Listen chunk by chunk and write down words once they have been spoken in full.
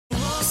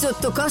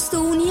Sotto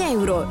costo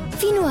 €1.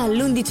 Fino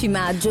all'11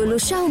 maggio lo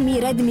Xiaomi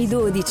Redmi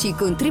 12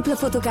 con tripla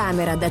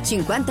fotocamera da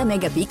 50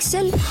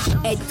 megapixel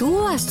è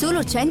tuo a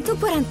solo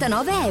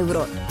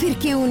 €149.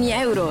 Perché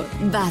 €1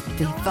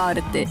 batte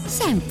forte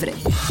sempre.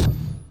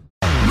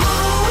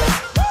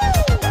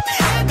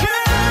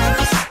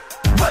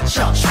 What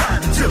y'all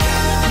trying to do?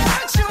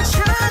 What you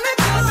trying to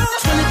do?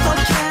 24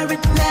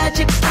 karat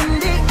magic in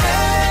the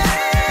air.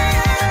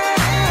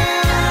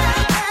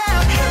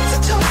 Head to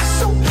toe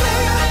so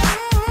clear.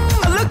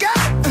 Look out!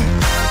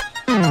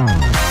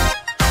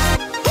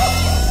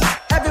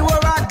 Everywhere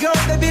I go,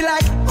 they be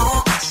like,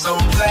 oh, so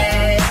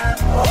clear.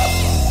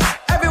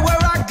 Everywhere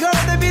I go,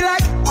 they be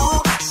like,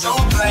 oh, so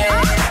clear.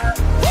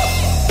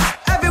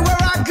 Everywhere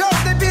I go,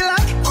 they be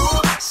like,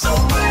 oh, so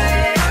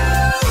clear.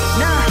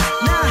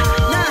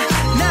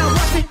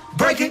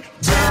 Break it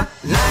down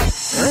like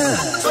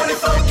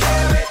 24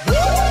 karat,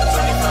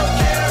 24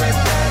 karat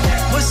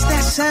magic. What's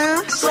that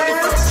sound? 24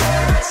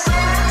 karat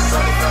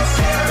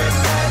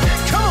magic.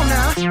 Come on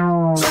now.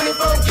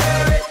 24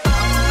 karat,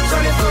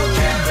 24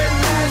 karat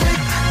magic.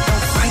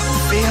 Don't fight the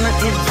feeling,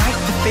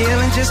 invite the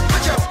feeling. Just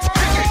put your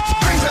pinky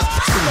rings up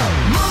to the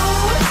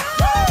moon.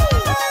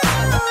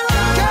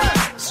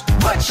 Girls,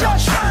 what y'all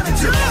trying to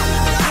do?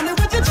 Tell me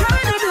what you're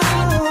trying to do.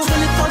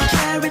 24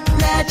 karat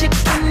magic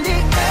in the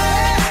air.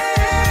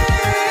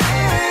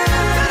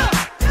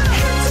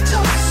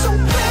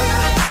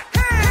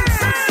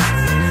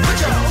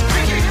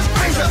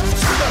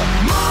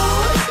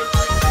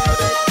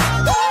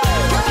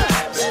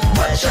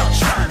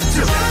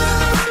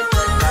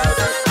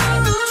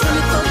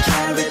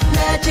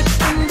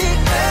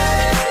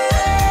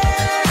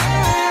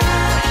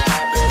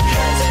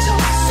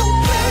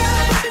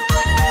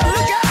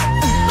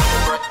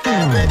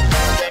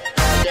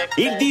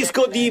 Il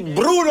disco di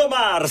Bruno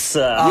Mars.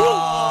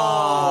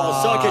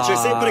 So che c'è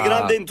sempre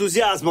grande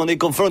entusiasmo nei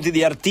confronti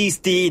di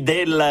artisti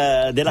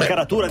della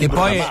caratura di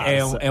Bruno Mars.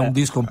 E poi è un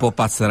disco un po'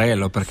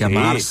 pazzerello, perché sì.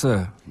 Mars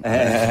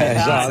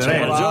Esatto,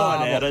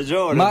 hai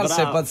ragione. Mars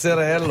bravo. è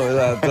pazzerello,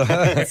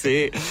 esatto.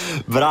 Sì,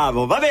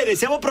 bravo. Va bene,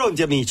 siamo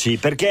pronti amici,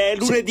 perché è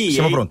lunedì.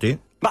 Siamo pronti?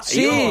 Ma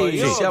Sì,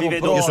 io siamo vi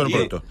vedo pronti. Io sono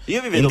pronto.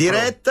 Io vi vedo in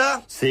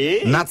diretta?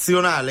 Sì.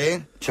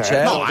 Nazionale?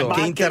 Certo. No,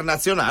 anche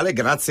internazionale,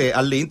 grazie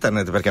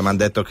all'internet, perché mi hanno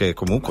detto che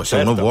comunque se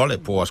uno vuole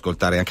può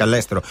ascoltare anche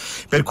all'estero,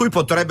 per cui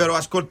potrebbero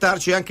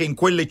ascoltarci anche in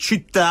quelle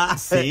città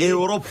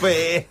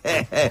europee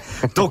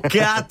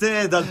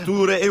toccate dal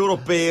tour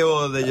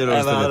europeo degli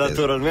Eroi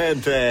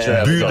naturalmente,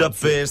 certo.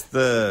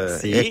 Budapest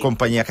sì. e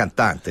compagnia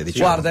cantante,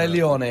 diciamo. Guarda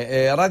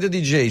Elione, Radio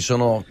DJ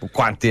sono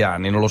quanti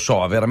anni, non lo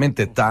so,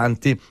 veramente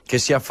tanti, che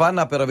si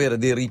affanna per avere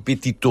dei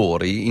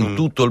ripetitori in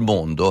tutto il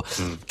mondo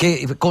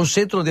che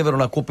consentono di avere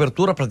una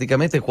copertura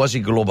praticamente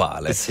quasi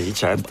globale. Sì,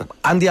 certo.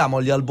 Andiamo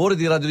agli albori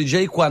di Radio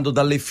DJ quando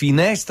dalle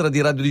finestre di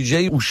Radio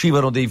DJ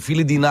uscivano dei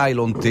fili di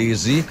nylon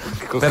tesi,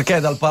 perché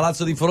dal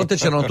palazzo di fronte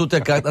c'erano tutti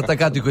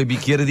attaccati coi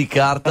bicchieri di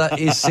carta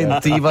e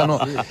sentivano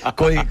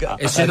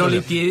e se non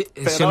li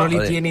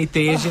tieni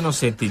tesi non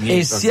senti niente.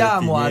 E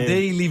siamo a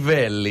dei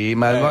livelli,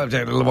 ma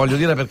lo voglio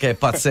dire perché è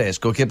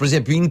pazzesco, che per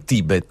esempio in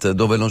Tibet,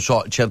 dove non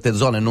so, certe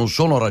zone non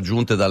sono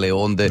raggiunte dalle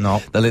onde,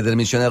 dalle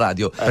trasmissioni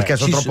radio, perché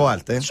sono troppo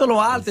alte?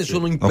 Sono alte,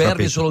 sono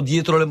impervie, sono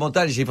dietro le montagne,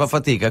 si fa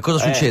fatica. Cosa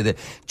succede?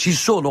 Ci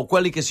sono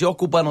quelli che si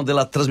occupano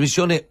della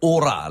trasmissione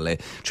orale,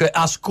 cioè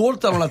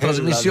ascoltano la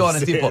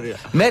trasmissione, tipo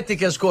metti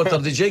che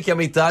ascoltano DJ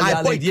Chiama Italia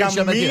alle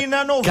 10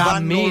 camminano,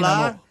 vanno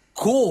là,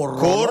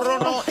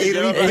 corrono e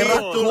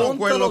ripetono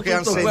quello che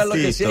hanno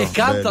sentito e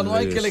cantano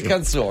anche le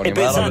canzoni. E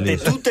pensate,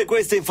 tutte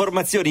queste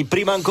informazioni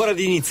prima ancora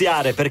di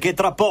iniziare, perché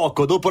tra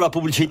poco dopo la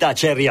pubblicità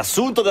c'è il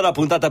riassunto della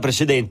puntata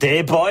precedente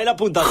e poi la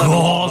puntata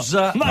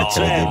cosa? Ma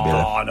c'è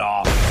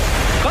no.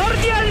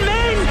 Cordialmente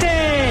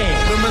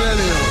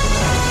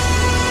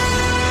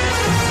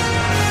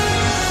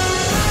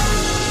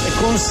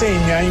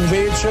consegna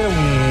invece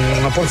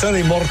una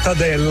porzione di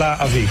mortadella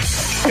a Vic.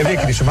 E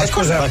Vic dice: ma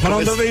scusa, ma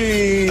non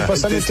dovevi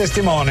passare il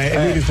testimone? E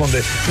lui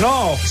risponde: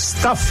 no,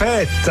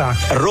 staffetta.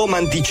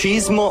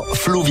 Romanticismo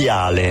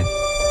fluviale.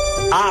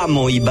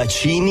 Amo i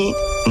bacini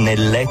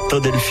nel letto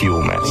del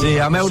fiume. Sì,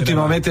 a me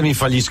ultimamente mi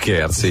fa gli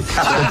scherzi.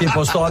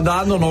 Tipo sto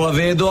andando, non la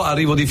vedo,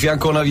 arrivo di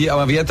fianco a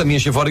una vietta, mi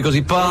esce fuori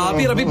così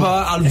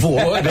al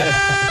volo.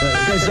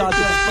 Esatto.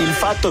 Il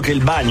fatto che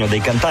il bagno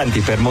dei cantanti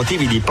per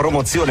motivi di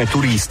promozione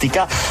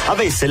turistica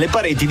avesse le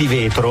pareti di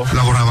vetro.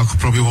 Lavorava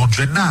proprio con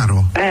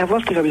Gennaro. A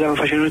volte capitava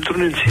facendo il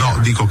turno insieme. No,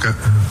 dico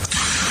che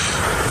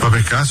ma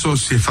per caso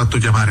si è fatto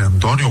chiamare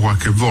Antonio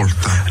qualche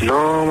volta?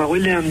 No, ma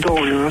quello è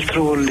Antonio, un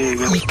altro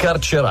collega. I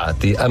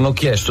carcerati hanno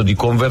chiesto di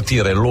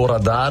convertire l'ora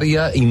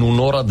d'aria in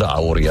un'ora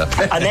d'aurea.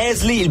 A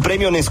Nesli il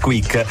premio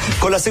Nesquik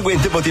con la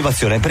seguente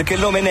motivazione: perché il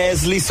nome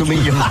Nesli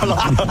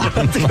somigliava.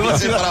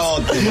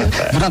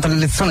 Durante le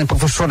lezioni il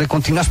professore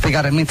continua a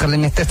spiegare mentre la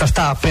mia testa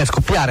sta per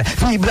scoppiare.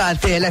 Vibra il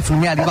telefono,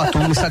 mi è arrivato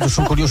un messaggio,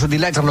 sono curioso di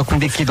leggerlo,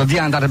 quindi chiedo di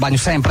andare al bagno.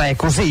 Sempre è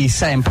così,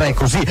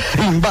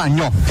 in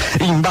bagno.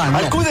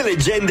 Alcune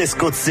leggende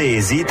scozzesi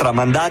scozzesi,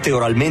 tramandate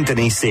oralmente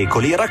nei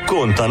secoli,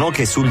 raccontano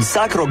che sul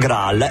Sacro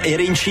Graal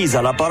era incisa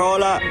la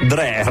parola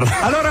Drer.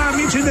 Allora,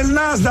 amici del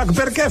Nasdaq,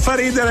 perché fa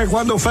ridere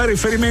quando fai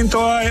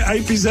riferimento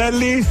ai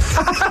piselli?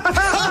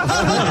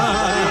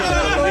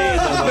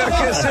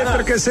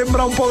 Perché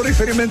sembra un po' un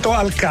riferimento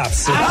al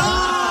cazzo.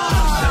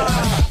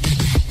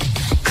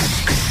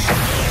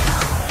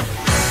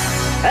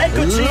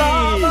 Eccoci!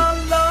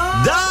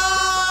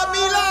 Da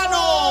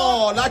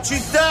Milano, la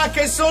città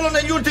che solo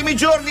negli ultimi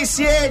giorni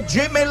si è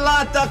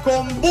gemellata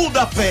con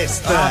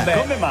Budapest,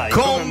 come mai?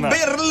 con Come mai?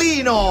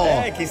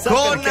 Berlino, chissà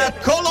con perché.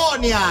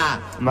 Colonia,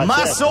 ma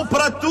certo.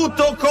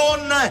 soprattutto con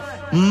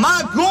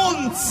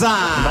Magonza.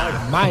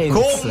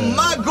 Con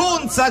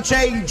Magonza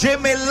c'è il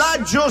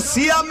gemellaggio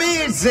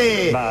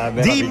siamese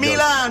di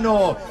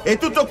Milano. E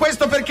tutto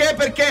questo perché?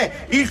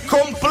 Perché il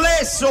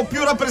complesso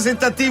più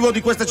rappresentativo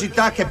di questa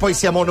città, che poi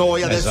siamo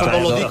noi, adesso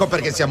non lo dico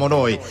perché siamo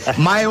noi,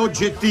 ma è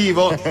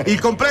oggettivo, il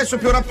complesso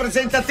più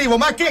rappresentativo.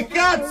 Ma che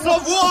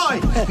cazzo vuoi?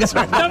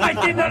 Dove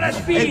ti do la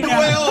spina?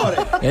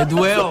 È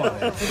 2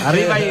 ore.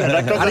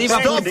 Arriva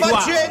Sto tutti qua.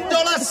 facendo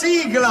la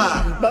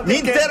sigla. Mi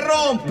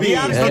interrompi.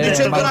 Sto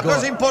dicendo una cosa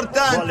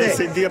importante,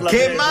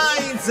 che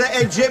Mainz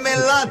è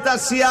gemellata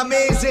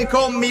siamese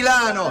con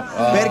Milano,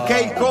 perché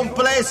il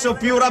complesso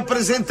più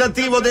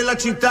rappresentativo della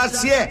città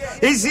si è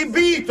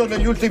esibito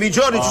negli ultimi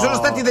giorni. Ci sono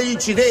stati degli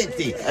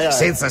incidenti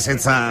senza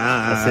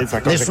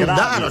nessun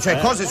danno, cioè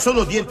cose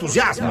solo di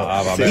entusiasmo,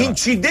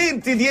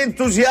 incidenti di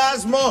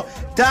entusiasmo,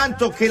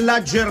 tanto che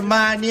la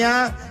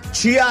Germania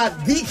ci ha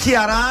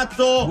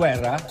dichiarato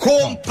guerra?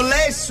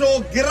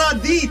 Complesso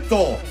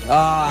gradito.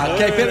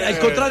 Che è il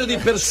contrario di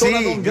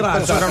persona non grata.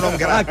 Persona non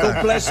grata.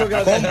 Complesso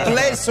gradito.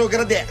 Complesso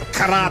gradito.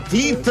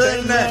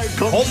 Gratiten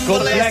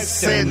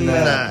complessen.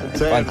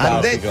 Hanno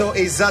detto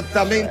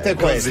esattamente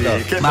questo.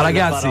 Ma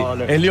ragazzi,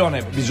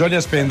 Elione, bisogna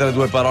spendere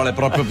 2 parole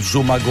proprio su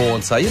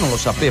Magonza. Io non lo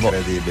sapevo.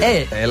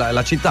 È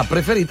la città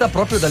preferita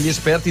proprio dagli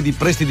esperti di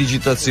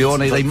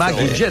prestidigitazione, dai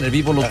maghi in genere,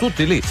 vivono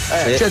tutti lì.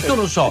 Cioè, tu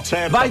non so,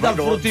 vai dal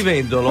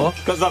fruttivendolo.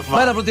 Cosa fa?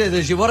 Vai dal fruttivendolo e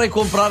dici vorrei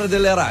comprare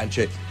delle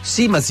arance.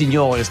 Sì, ma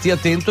signore, stia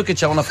attento che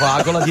c'è una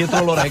fragola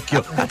dietro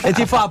l'orecchio e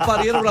ti fa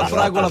apparire una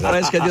fragola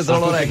fresca dietro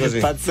l'orecchio.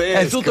 Pazzesco.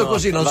 È tutto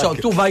così, non so,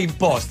 tu vai in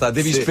posta,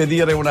 devi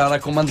spedire una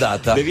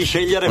raccomandata. Devi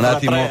scegliere un fra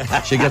attimo,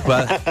 3. scegli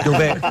qua.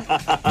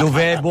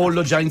 Dov'è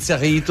bollo già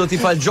inserito? Ti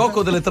fa il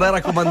gioco delle 3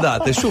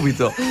 raccomandate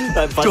subito.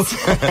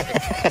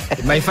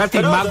 Ma infatti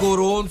il mago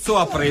Ronzo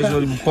ha preso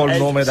un po' il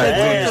nome da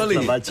certo,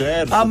 questo. ma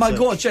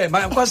certo.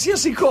 Ma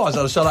qualsiasi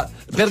cosa.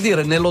 Per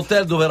dire,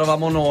 nell'hotel dove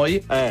eravamo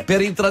noi,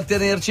 per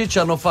intrattenerci ci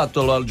hanno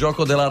fatto il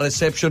gioco della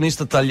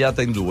receptionist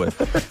tagliata in 2.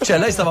 Cioè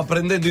lei stava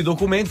prendendo i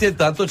documenti e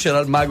intanto c'era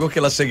il mago che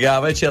la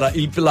segava e c'era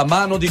la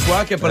mano di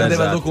qua che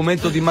prendeva il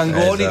documento di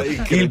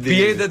Mangoni, il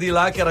piede di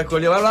là che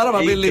raccoglieva. Una roba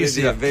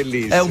bellissima.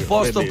 È un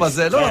posto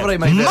pazzesco. Non l'avrei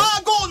mai detto.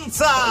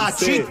 Magonza,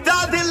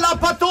 città della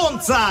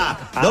Patonza,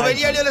 dove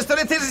gli Elio e le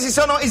Stonettesi si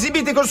sono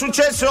esibiti con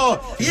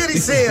successo. Ieri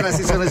sera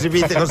si sono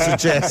esibiti con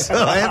successo.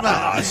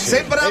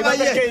 Sembrava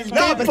ieri.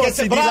 No, perché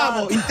sei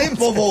bravo, il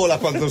tempo vola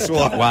quando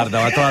suona.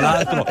 Guarda, ma tra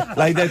l'altro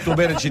l'hai detto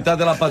bene, città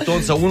della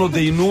Patonza, uno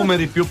dei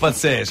numeri più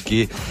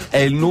pazzeschi è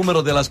il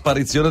numero della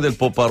sparizione del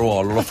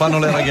Poparuolo. Lo fanno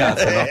le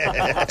ragazze,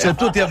 no? Cioè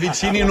tu ti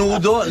avvicini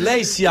nudo,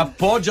 lei si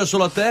appoggia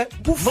solo a te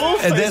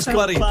ed è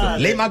sparito.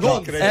 Le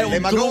magonze, le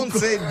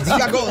magonze di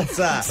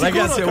Magonza.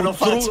 Ragazzi, è un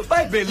trucco.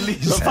 Ma è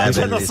bellissimo. Lo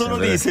facciano solo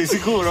lì, sei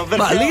sicuro?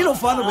 Perché... Ma lì lo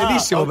fanno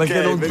benissimo,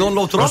 perché non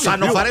lo trovi. Lo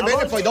sanno più. fare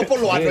bene, poi dopo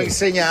lo hanno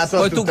insegnato.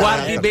 Poi tu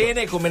guardi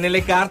bene come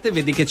nelle carte,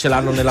 vedi che ce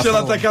l'hanno nella Ce l'ha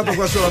fronte. attaccato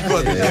qua sulla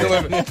tua.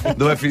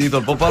 Dove è finito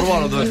il Poparuolo?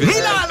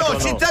 Milano,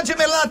 città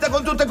gemellata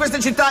con tutte queste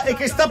città e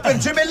che sta per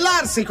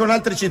gemellarsi con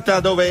altre città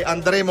dove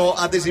andremo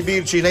ad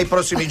esibirci nei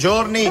prossimi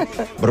giorni.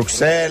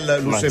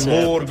 Bruxelles,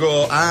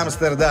 Lussemburgo,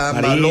 Amsterdam,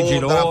 Parigi,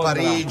 Londra, Londra,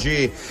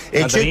 Parigi,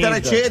 eccetera,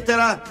 Madrid.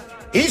 eccetera.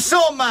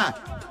 Insomma,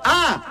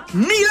 a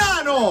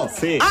Milano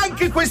Sì.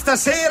 anche questa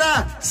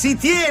sera si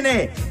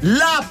tiene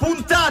la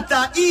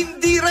puntata in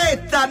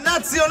diretta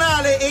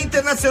nazionale e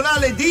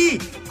internazionale di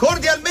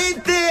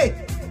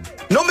Cordialmente.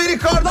 Non mi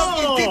ricordo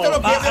il titolo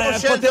che avevo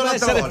scelto poteva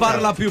l'altra essere volta.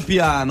 Parla più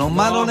piano,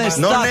 ma non è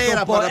stato. Non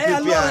era poi. Parla più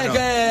allora piano.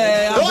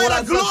 che No,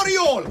 era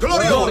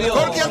Gloriol,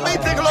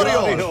 cordialmente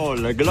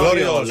Gloriol.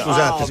 Gloriol,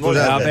 scusate.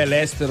 Vabbè,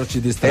 l'estero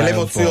ci distrae. È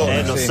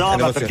l'emozione. lo sì, so, è ma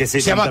l'emozione. perché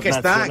siete siamo anche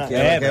internazionali.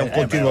 stanchi, perché è un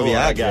continuo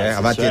viaggio. ragazzi,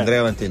 Avanti, cioè.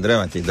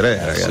 avanti,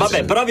 ragazzi.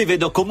 Vabbè, però vi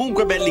vedo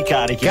comunque belli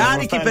carichi.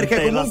 Carichi nonostante perché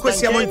la comunque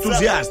siamo stanchezza.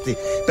 entusiasti,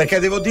 perché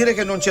devo dire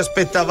che non ci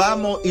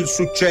aspettavamo il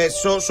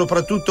successo,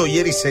 soprattutto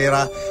ieri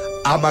sera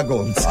a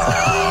Magonza.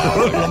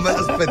 Non me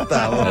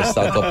l'aspettavo. È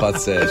stato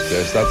pazzesco,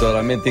 è stato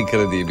veramente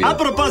incredibile. A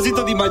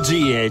proposito di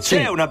magie,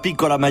 c'è una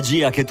piccola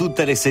magia che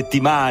tutte le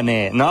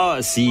settimane, no,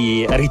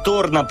 si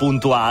ritorna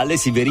puntuale,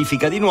 si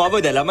verifica di nuovo,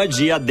 ed è la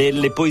magia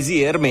delle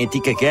poesie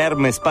ermetiche che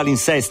Hermes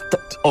Palinsest.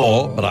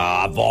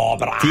 Bravo.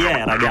 Ti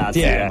è,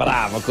 ragazzi.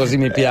 Bravo, così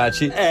mi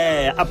piaci.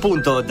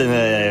 Appunto,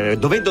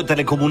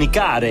 dovendotele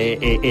comunicare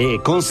e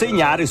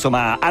consegnare,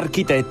 insomma,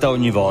 architetta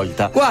ogni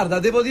volta. Guarda,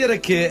 devo dire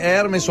che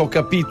Hermes ho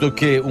capito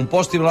che un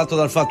po' stimolato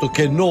dal fatto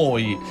che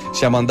noi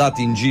siamo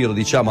andati in giro,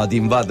 diciamo, ad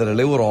invadere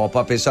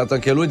l'Europa, ha pensato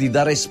anche lui di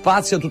dare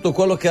spazio a tutto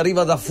quello che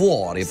arriva da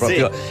fuori.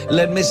 Proprio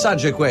il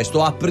messaggio è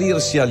questo: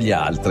 aprirsi agli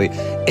altri.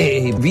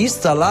 E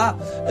vista la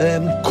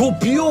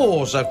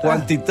copiosa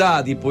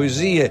quantità di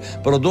poesie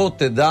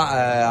prodotte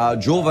da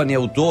giovani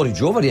autori,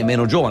 giovani e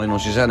meno giovani, non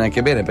si sa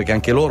neanche bene, perché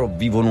anche loro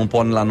vivono un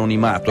po'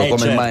 nell'anonimato,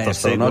 come il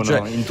maestro, no?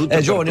 Cioè,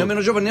 giovani o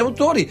meno giovani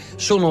autori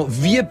sono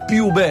vie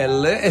più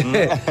belle e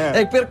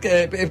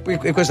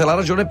questa è la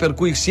ragione per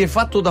cui si è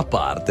fatto da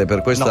parte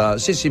per questa.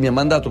 Sì, mi ha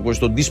mandato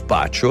questo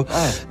dispaccio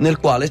nel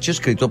quale c'è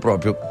scritto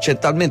proprio: c'è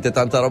talmente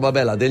tanta roba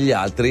bella degli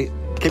altri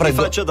che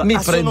mi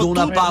prendo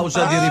una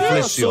pausa di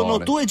riflessione. Sono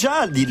tu e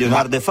già di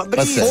Leonardo e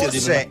Fabrizio.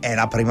 Forse è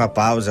la prima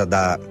pausa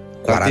da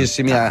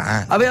tantissimi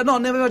anni.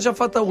 Ne aveva già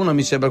fatta una,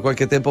 mi sembra,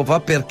 qualche tempo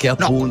fa, perché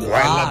appunto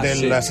quella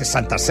del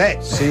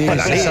 67. Sì,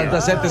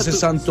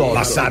 67-68.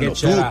 La sanno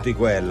tutti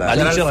quella. Ma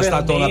lì c'era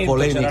stata una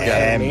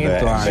polemica.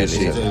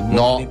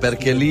 No,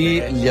 perché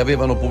lì gli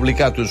avevano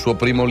pubblicato il suo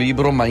primo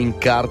libro, ma in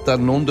carta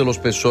non dello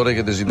spessore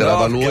che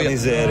desiderava lui.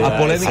 La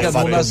polemica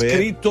non ha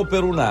scritto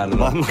per un anno.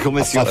 Mamma,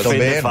 come si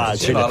offende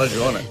facile. Ha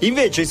ragione.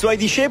 Invece i suoi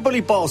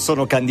discepoli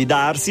possono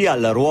candidarsi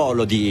al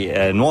ruolo di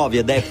nuovi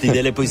adepti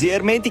delle poesie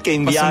ermetiche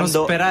inviando.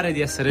 Possono sperare di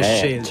essere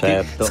scelti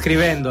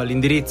scrivendo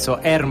all'indirizzo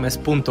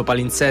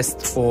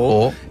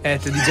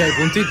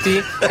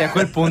hermes.palinsesto@dj.it e a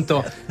quel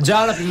punto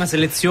già la prima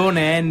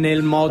selezione è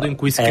nel modo in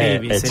cui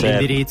scrivi, se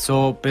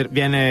l'indirizzo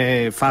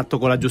viene fatto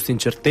con la giusta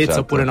incertezza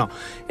oppure no,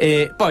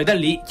 e poi da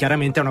lì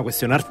chiaramente è una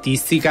questione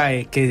artistica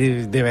e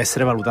che deve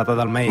essere valutata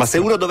dal maestro. Ma se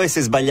uno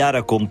dovesse sbagliare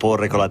a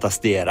comporre con la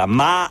tastiera,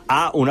 ma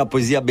ha una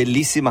poesia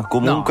bellissima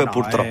comunque,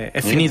 purtroppo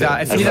è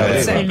finita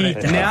per sempre,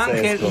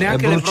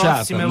 neanche le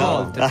prossime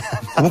volte.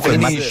 Comunque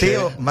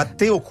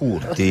Matteo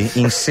Curti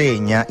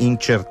insegna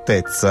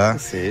incertezza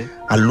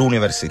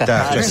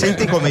all'università. Cioè,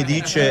 senti come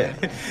dice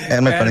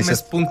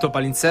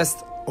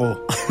Hermes.palinsesto.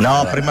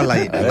 No, prima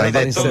l'hai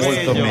detto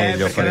molto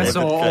meglio. Adesso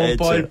ho un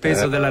po' il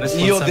peso della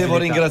responsabilità. Io devo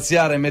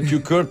ringraziare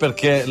Matthew Kerr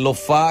perché lo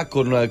fa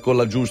con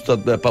la giusta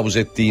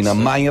pausettina,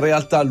 ma in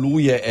realtà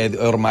lui è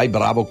ormai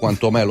bravo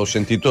quanto me. L'ho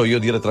sentito io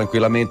dire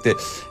tranquillamente.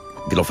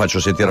 Vi lo faccio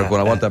sentire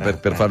ancora una volta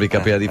per farvi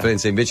capire la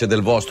differenza. Invece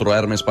del vostro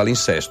Hermes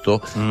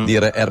Palinsesto,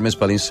 dire Hermes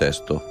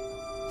Palinsesto.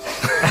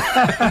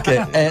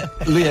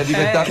 Lui è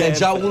diventato è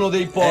già uno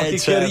dei pochi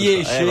che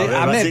riesce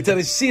a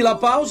mettere la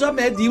pausa a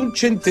di un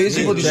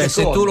centesimo di secondo.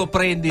 Se tu lo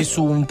prendi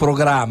su un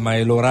programma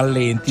e lo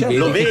rallenti,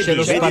 c'è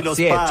lo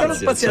spazietto. C'è lo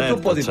spazietto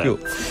un po' di più.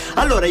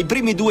 Allora, i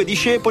primi due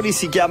discepoli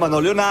si chiamano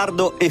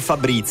Leonardo e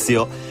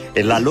Fabrizio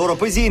e la loro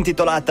poesia è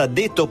intitolata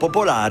Detto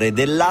popolare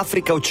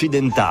dell'Africa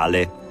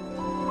occidentale.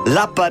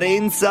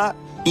 L'apparenza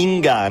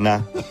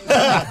inganna.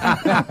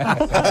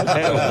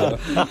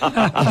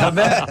 A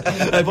me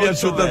è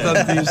piaciuta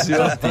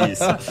tantissimo.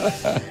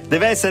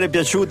 Deve essere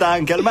piaciuta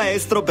anche al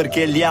maestro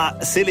perché li ha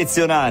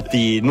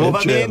selezionati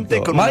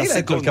nuovamente con Ma hai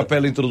letto il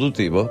cappello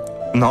introduttivo?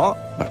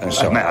 No?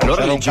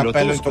 Allora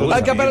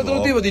il cappello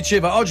introduttivo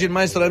diceva: oggi il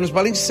maestro Hermes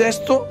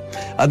Palinsesto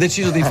ha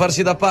deciso di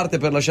farsi da parte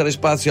per lasciare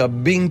spazio a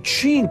ben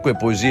 5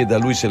 poesie da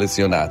lui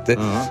selezionate,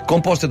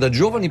 composte da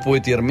giovani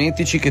poeti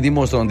ermetici che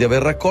dimostrano di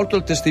aver raccolto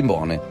il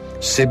testimone,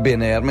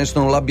 sebbene Hermes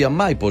non l'abbia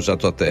mai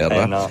posato a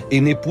terra e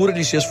neppure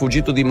gli sia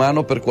sfuggito di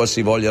mano per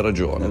qualsivoglia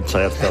ragione.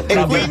 Certo.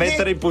 E per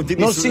mettere i puntini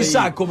non si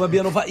sa come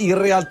abbiano fatto. In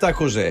realtà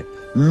cos'è?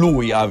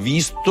 Lui ha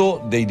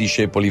visto dei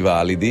discepoli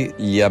validi,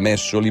 gli ha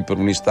messo lì per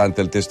un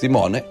istante il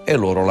testimone e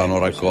loro l'hanno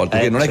raccolto.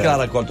 Non è che l'ha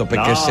raccolto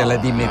perché se l'è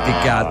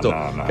dimenticato,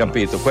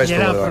 capito? Questo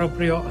era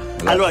proprio.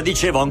 Allora,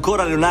 dicevo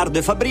ancora Leonardo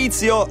e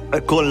Fabrizio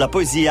con la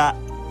poesia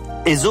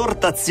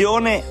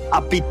Esortazione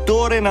a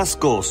pittore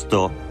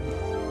nascosto.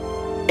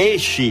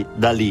 Esci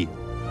da lì.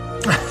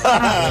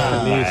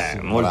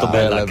 Molto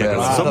bella anche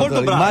questa. Sono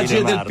molto bravi.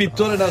 L'immagine del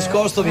pittore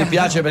nascosto mi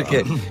piace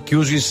perché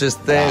chiuso in se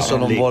stesso,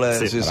 non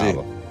vuole. Sì.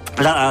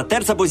 La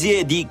terza poesia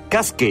è di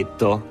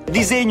Caschetto.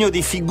 Disegno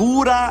di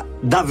figura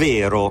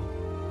davvero.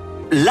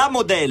 La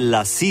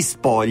modella si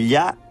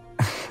spoglia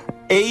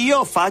e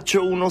io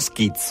faccio uno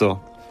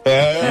schizzo.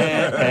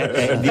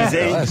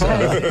 Disegno.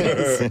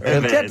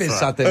 Perché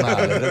pensate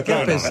male?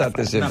 Perché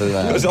pensate sempre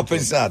male? Cosa ho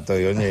pensato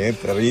io?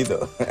 Niente,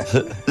 rido.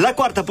 La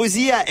quarta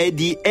poesia è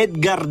di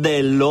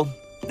Edgardello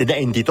ed è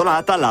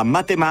intitolata La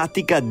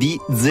matematica di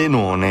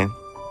Zenone.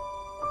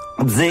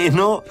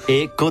 Zeno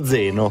e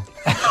Cozeno.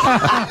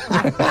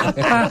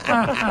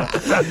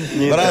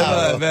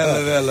 Bravo,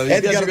 bello.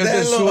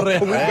 Edgardello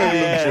comunque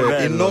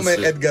vince. Il nome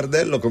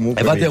Edgardello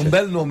comunque vince. È un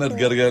bel nome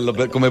Edgardello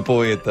come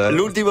poeta.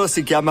 L'ultimo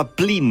si chiama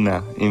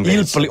Plin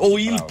invece.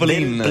 Il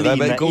Plin.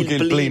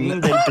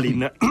 Del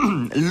Plin.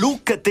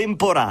 Look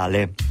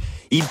temporale.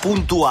 I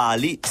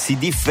puntuali si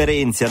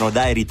differenziano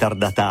dai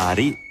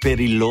ritardatari per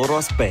il loro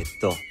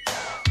aspetto.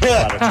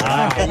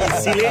 Anche il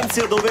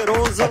silenzio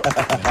doveroso.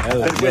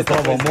 Io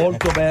trovo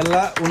molto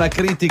bella una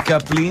critica a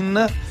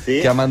Plin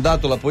che ha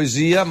mandato la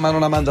poesia ma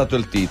non ha mandato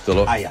il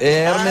titolo e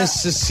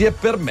Hermes si è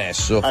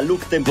permesso a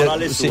look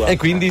temporale sua e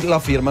quindi la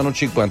firmano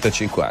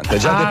 50-50 è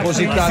già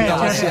depositata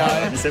la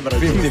SIAE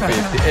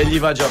 50-50 e gli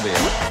va già bene.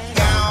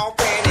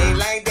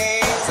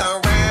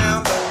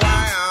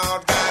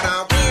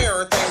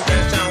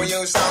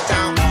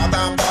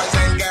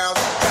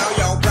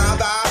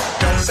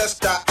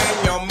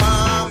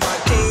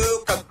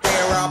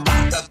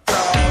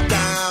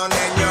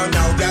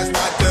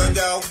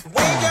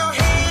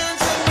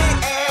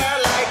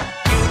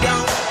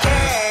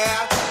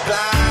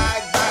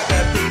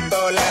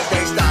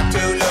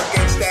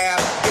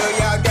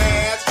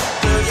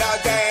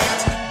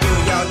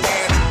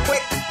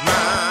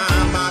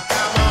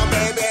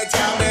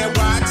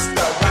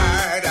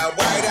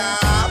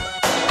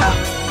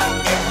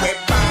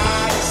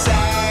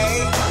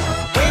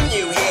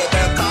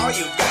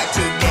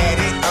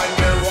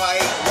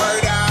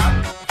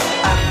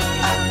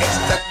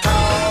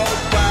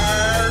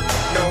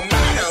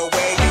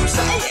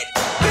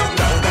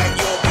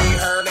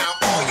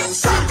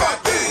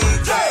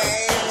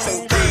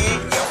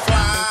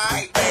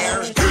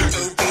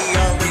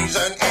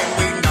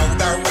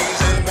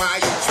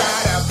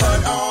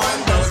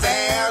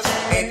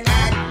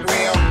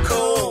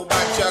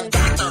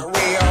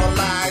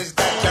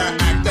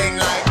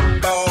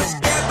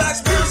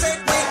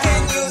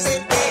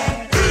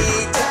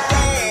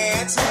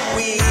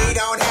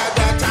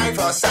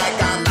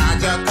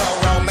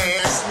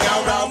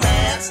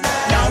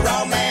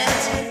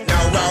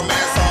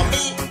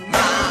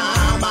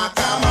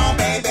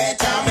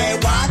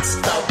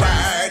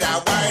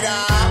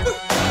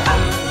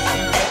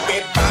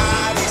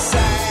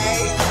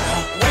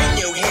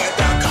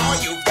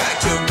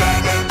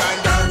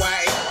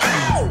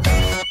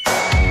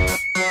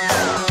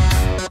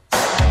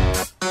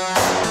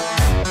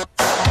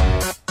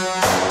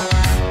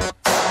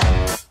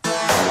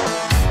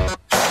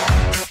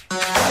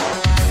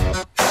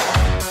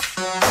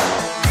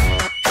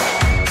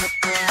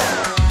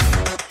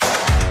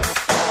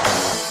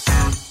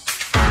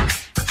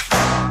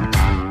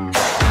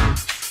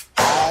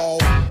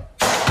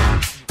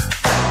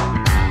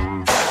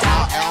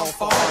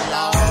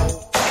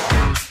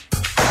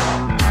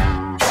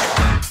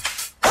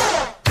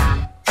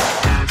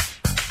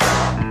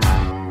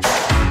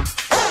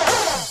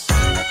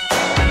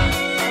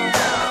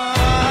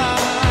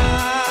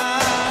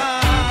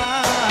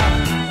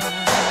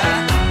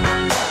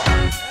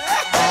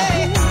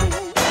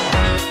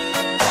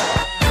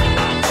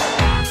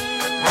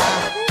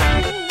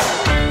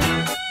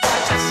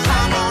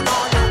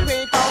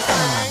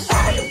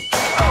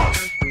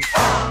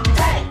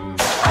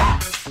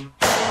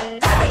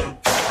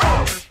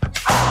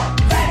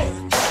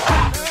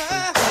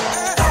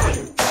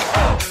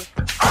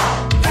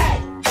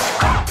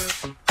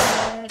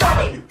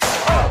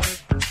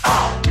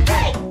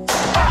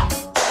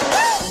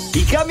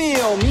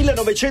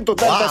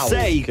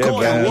 1986 Wow,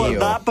 con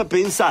World Up.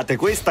 Pensate,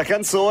 questa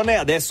canzone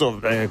adesso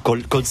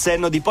col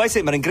senno di poi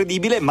sembra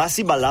incredibile, ma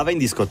si ballava in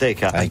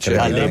discoteca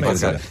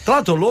all'epoca. Tra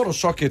l'altro loro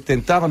so che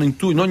tentavano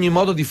in ogni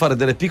modo di fare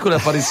delle piccole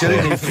apparizioni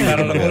nei film.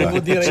 Non lo volevo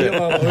dire io,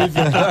 ma avevo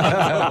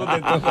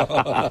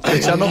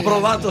ci hanno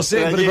provato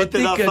sempre,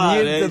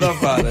 niente da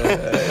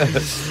fare.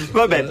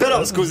 Vabbè,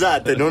 però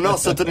scusate, non ho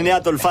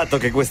sottolineato il fatto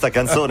che questa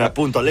canzone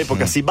appunto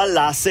all'epoca si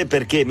ballasse,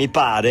 perché mi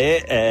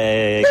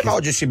pare ma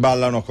oggi si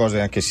ballano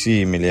cose anche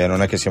simili,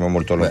 non è che siamo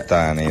molto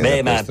lontani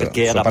ma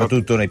perché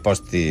soprattutto nei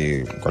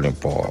posti quelli un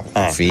po'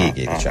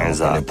 fighi, diciamo.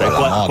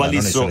 Esatto.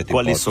 Quali sono i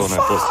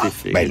posti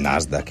fighi? Beh, il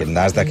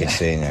Nasdaq che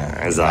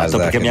segna. Esatto,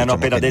 perché mi hanno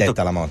appena detto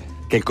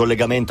che il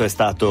collegamento è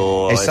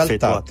stato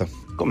saltato.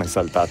 Come è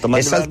saltato?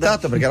 È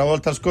saltato perché la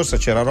volta scorsa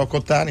c'era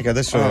Rocco Tanica,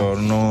 adesso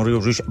non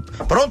riesce.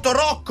 Pronto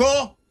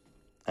Rocco?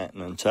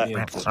 Non c'è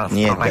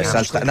niente, è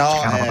saltato.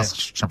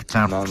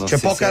 C'è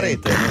poca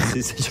rete.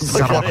 C'è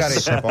poca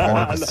rete.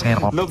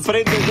 Non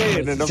prende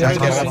bene, non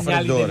prende il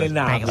raffreddore.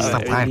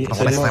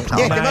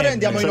 Niente, ma noi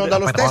andiamo in onda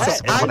lo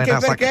stesso, anche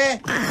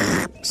perché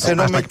se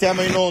non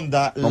mettiamo in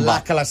onda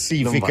la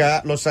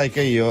classifica, lo sai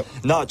che io.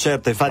 No,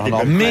 certo, infatti.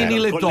 Meni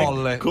le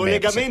tolle.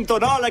 Collegamento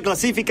la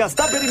classifica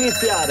sta per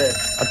iniziare.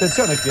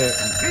 Attenzione che.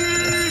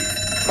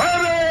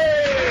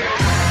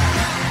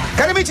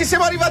 Cari amici,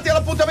 siamo arrivati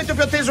all'appuntamento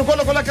più atteso,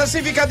 quello con la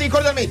classifica di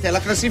Cordialmente,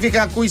 la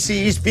classifica a cui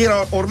si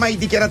ispira ormai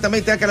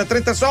dichiaratamente anche la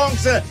 30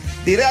 Songs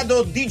di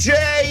Rado DJ.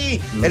 E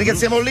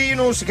ringraziamo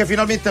Linus che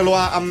finalmente lo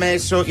ha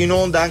ammesso in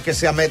onda, anche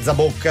se a mezza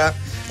bocca.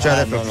 Cioè,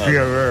 ha detto sì,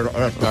 è vero,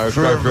 e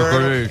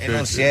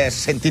non si è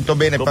sentito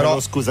bene, come però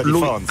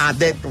lui ha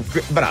detto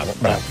bravo,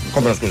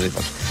 come lo scusa di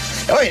Fonzi.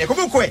 Va bene,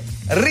 comunque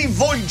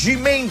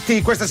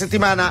rivolgimenti questa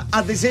settimana,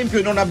 ad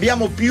esempio non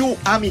abbiamo più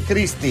Ami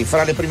Cristi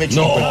fra le prime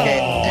 5,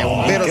 perché è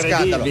un vero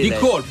scandalo di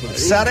colpo.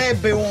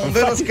 Sarebbe un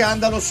vero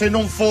scandalo se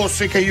non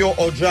fosse che io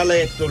ho già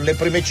letto le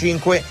prime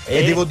 5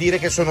 e devo dire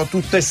che sono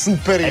tutte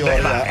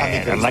superiori a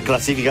Ami Cristi. La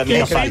classifica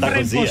mica fatta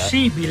così.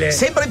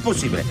 Sembra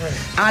impossibile.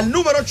 Al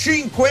numero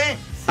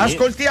 5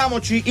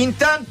 ascoltiamoci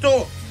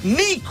intanto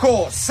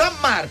Nico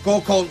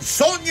Sammarco con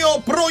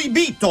Sogno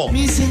Proibito.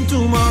 Mi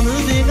sento umano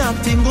dei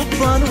gatti in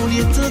coppa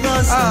nolietta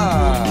da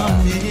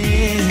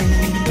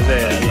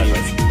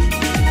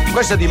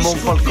Questa è di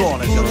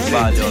Monfalcone, se non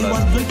sbaglio.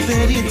 Guardo il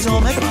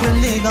perizoma e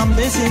quelle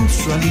gambe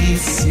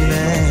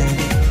sensualissime.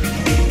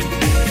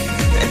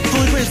 E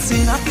poi quel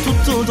seno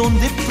tutto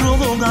tondo e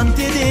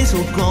provocante dei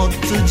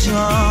soccotto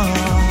già.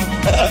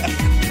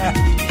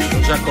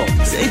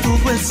 Sei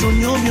tu quel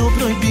sogno mio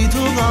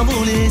proibito che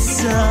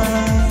volesse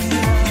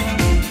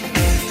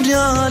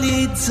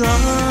realizzare.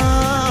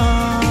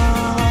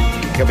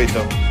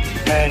 Capito?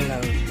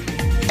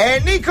 È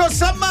Nico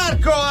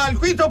Sammarco al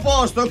quinto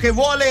posto che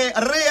vuole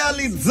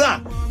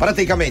realizzare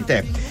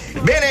praticamente.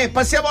 Bene,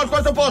 passiamo al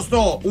quarto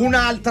posto,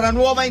 un'altra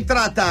nuova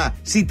entrata.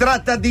 Si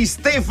tratta di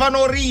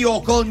Stefano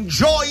Rio con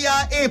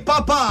Gioia e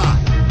Papà.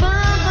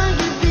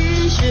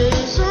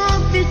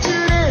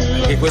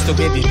 Che questo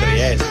qui è di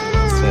Trieste.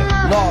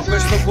 No,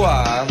 questo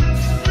qua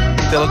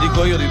te lo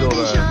dico io di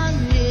dove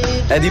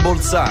è di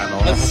Bolzano,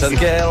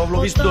 perché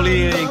l'ho visto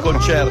lì in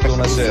concerto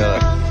una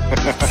sera.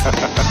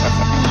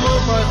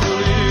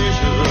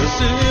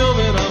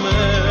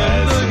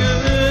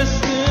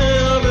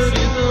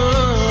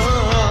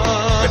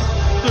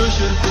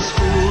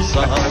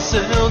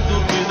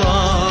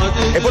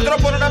 E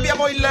purtroppo non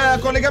abbiamo il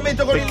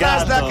collegamento con il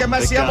Nasdaq, ma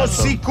siamo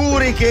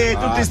sicuri che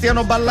tutti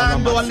stiano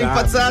ballando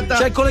all'impazzata.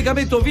 C'è il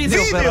collegamento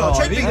video però.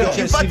 C'è il video.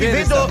 Infatti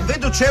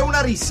vedo c'è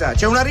una rissa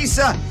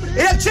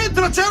e al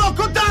centro c'è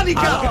Rocco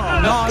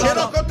Tanica. C'è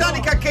Rocco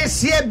Tanica che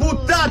si è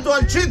buttato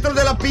al centro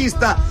della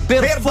pista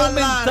per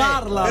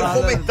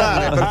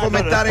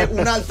fomentare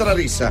un'altra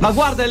rissa. Ma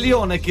guarda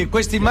Elione, che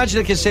questa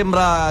immagine che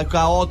sembra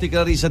caotica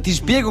la rissa, ti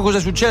spiego cosa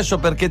è successo,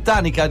 perché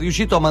Tanica è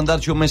riuscito a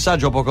mandarci un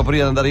messaggio poco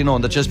prima di andare in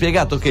onda. Ci ha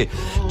spiegato che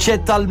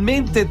c'è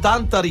talmente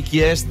tanta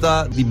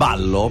richiesta di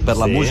ballo per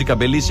la musica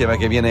bellissima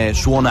che viene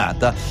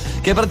suonata,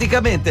 che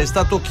praticamente è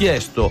stato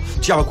chiesto,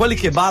 diciamo, a quelli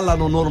che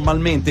ballano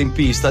normalmente in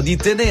pista di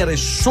tenere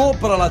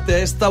sopra la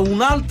testa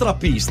un'altra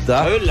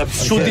pista,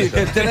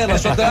 tenerla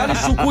sotterranea,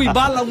 su cui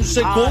balla un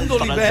secondo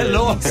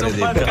livello.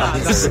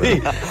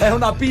 Sì, è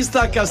una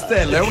pista a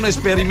castello, è un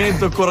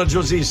esperimento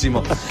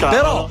coraggiosissimo.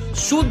 Però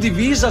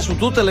suddivisa su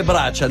tutte le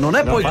braccia, non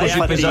è poi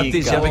così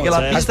pesantissima, perché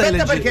la pista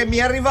è perché mi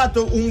è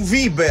arrivato un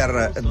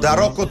Viber da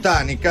Rocco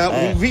Tanica,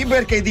 un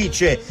Viber che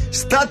dice: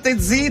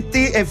 state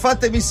zitti e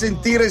fatemi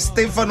sentire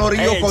Stefano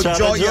Rio con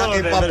Gioia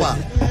e Papà.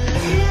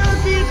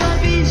 Io ti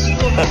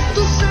capisco,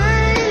 tu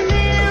sei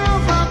mio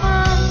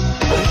papà.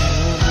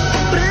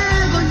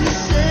 Prego ogni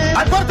sera.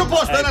 Al quarto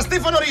posto era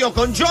Stefano Rio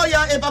con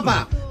Gioia e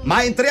Papà.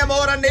 Ma entriamo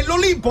ora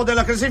nell'Olimpo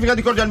della classifica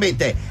di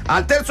Cordialmente.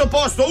 Al terzo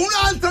posto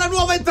un'altra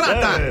nuova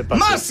entrata,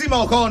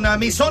 Massimo con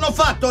Mi sono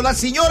fatto la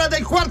signora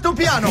del quarto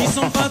piano. Mi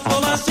sono fatto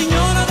la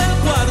signora del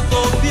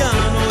quarto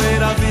piano,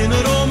 era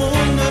Venero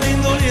mondo,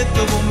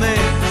 rindolietto con me,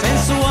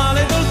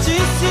 sensuale,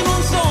 dolcissimo,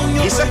 un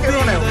sogno. Chissà che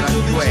non è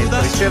un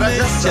duetto,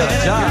 c'era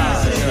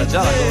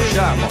già, la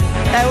conosciamo.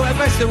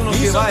 Questo è uno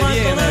che va e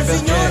viene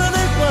perché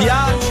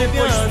piace,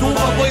 poi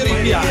stufa, poi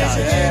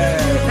ripiace.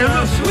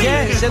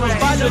 Se non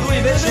sbaglio lui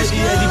invece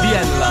è di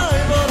Biella.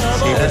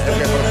 Sì, questo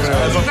che è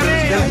proprio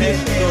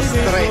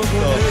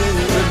stretto.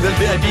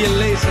 Del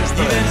biellese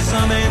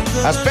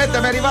stretto. Aspetta,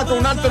 mi è arrivato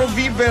un altro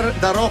viber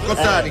da Rocco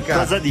Tanica.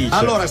 Cosa dice?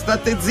 Allora,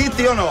 state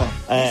zitti o no?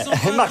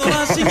 Ma con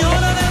la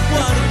signora del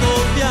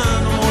quarto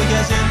piano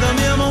che senta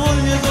mia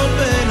moglie so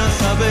bene a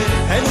sapere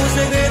è un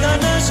segreto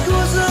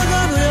nascosto che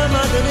noi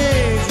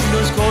amate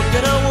non scoppia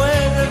una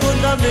guerra con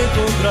me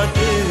contro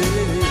te.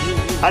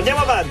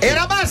 Andiamo avanti.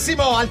 Era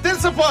Massimo al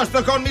terzo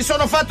posto con Mi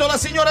sono fatto la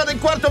signora del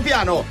quarto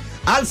piano.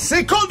 Al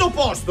secondo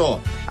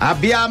posto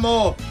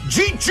abbiamo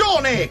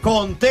Gigione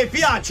con Te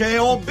piace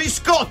o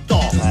biscotto.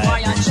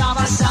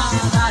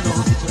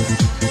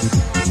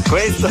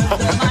 Questo no,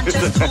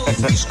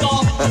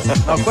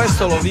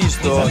 questo l'ho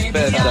visto,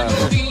 aspetta.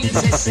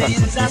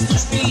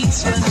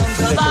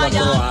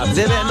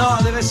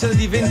 Deve essere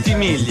di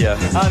Ventimiglia.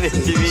 Ah,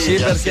 Ventimiglia. Sì,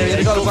 perché mi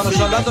ricordo quando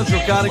sono andato a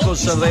giocare col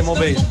Sanremo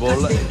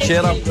Baseball,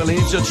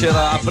 all'inizio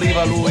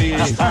apriva lui.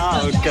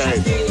 Ah,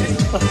 ok.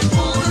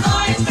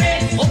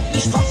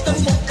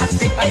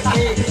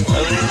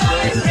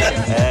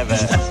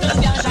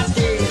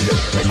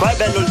 Qua è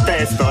bello il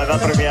testo, va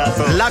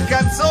premiato. La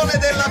canzone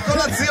della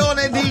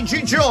colazione di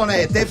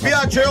Gigione, Te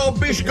piace o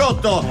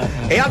biscotto?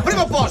 E al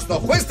primo posto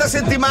questa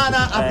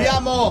settimana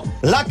abbiamo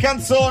la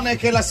canzone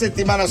che la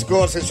settimana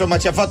scorsa insomma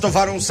ci ha fatto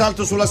fare un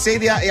salto sulla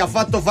sedia e ha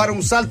fatto fare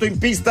un salto in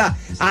pista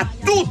a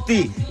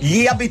tutti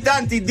gli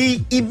abitanti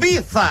di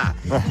Ibiza.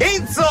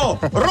 Enzo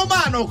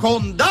Romano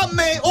con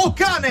Damme o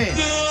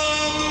cane.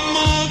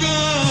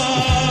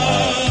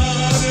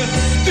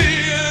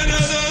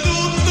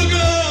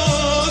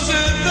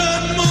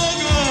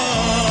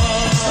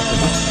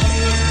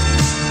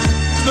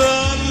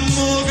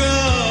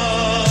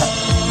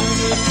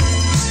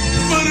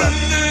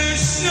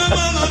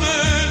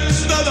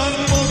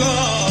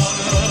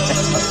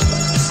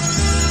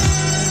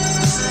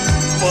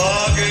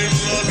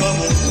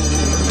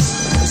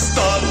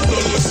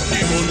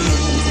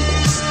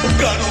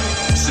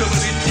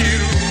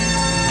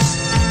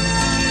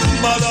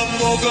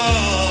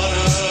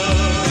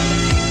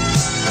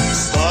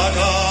 Sta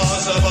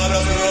casa para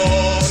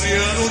proprio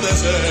in un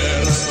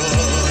deserto,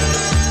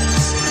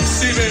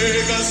 si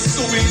vega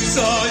sto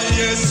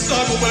pinzaglia e sta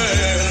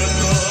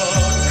coperta,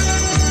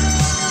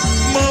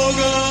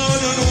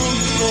 magari non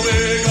lo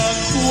vega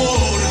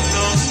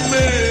attorno a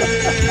me.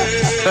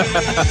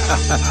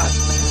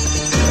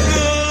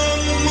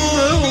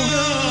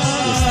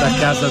 Sta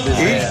casa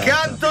deserta. Il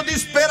canto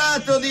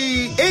disperato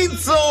di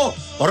Enzo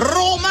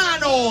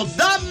Romano,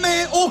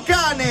 Damme o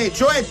cane,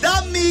 cioè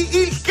dammi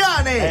il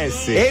cane.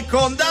 Sì. E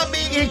con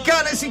Dammi il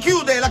cane si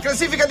chiude la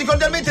classifica di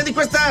Cordialmente di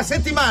questa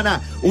settimana.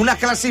 Una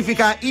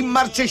classifica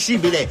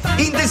immarcescibile,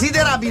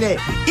 indesiderabile,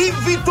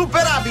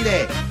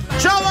 invituperabile.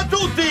 Ciao a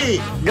tutti!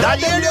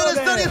 Dagli Elio le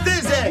storie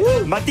attese!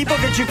 Ma tipo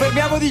che ci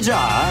fermiamo di già?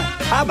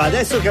 Ah, ma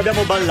adesso che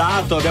abbiamo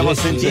ballato, abbiamo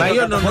sentito. Ma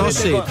io non ho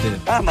sete.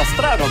 Ah, ma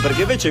strano,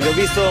 perché invece vi ho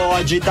visto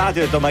agitati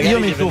e ho detto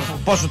magari.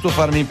 Posso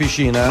tuffarmi in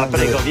piscina? Ma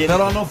prego, vieni.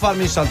 Però non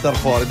farmi saltare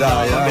fuori,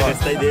 dai. No, vabbè,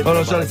 stai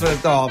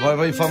dentro,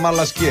 poi fa male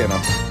la schiena.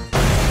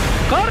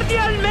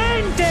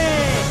 Cordialmente!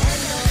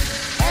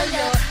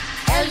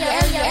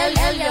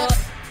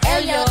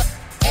 Elio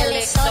e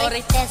le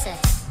storie tese.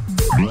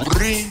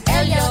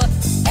 Elio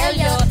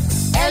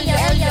e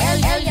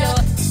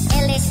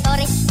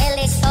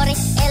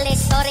le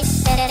storie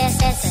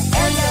tese.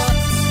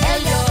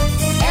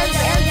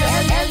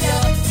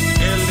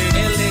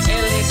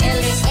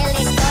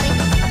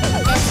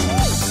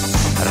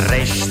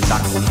 Resta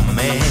con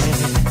me,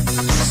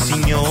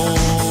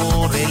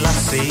 signore, la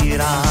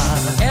sera.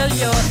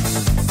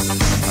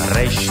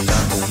 Resta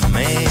con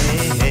me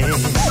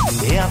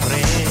e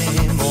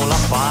avremo la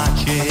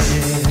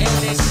pace.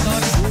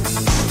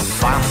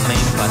 Fammi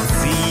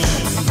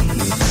impazzire,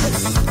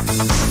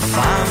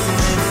 fammi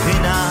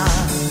penare,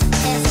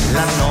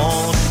 la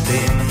notte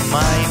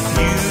mai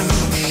più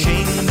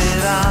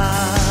scenderà.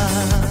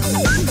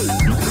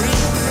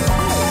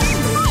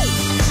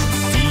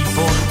 Ti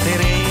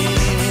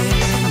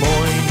porteremo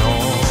i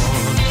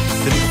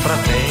nostri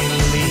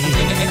fratelli,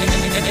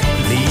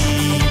 li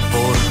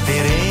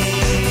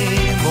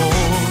porteremo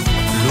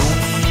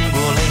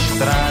lungo le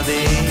strade.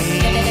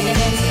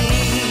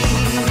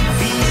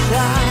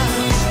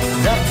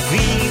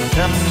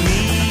 Vita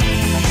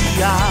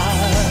mia,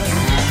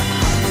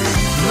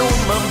 non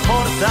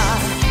m'importa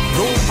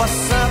non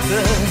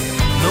passato,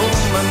 non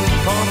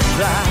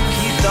m'importa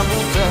chi t'ha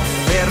avuto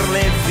per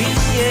le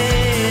vie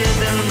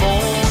del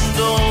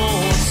mondo,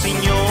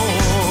 Signore.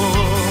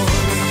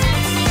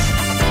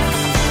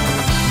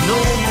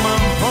 Non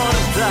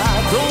m'importa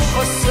non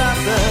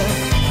passato,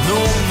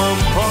 non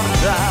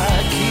m'importa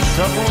chi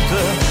t'ha avuto,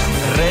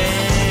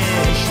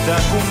 resta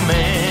con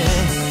me.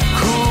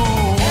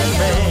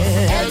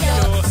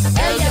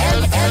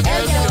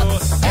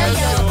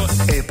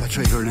 Hey,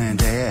 Patrick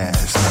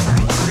Hernandez.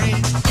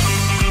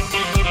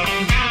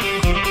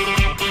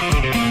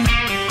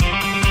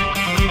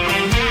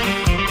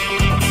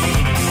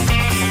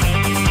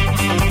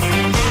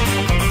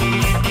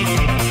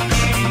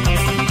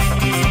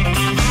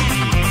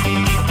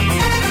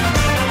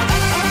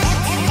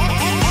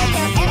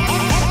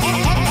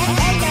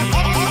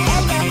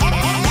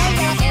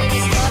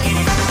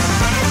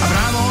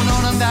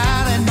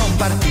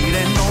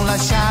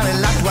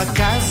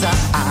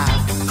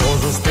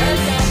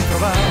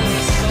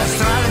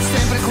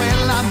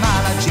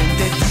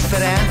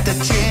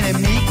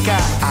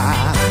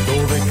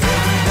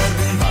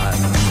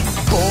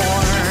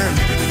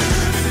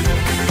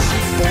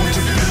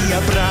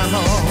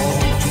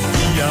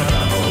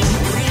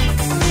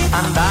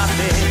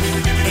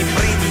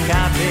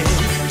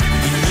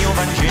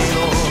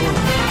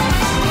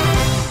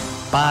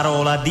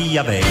 parola di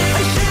Yahweh.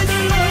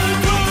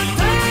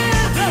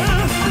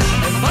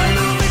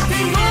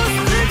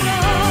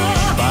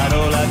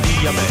 Parola di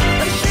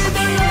Yahweh.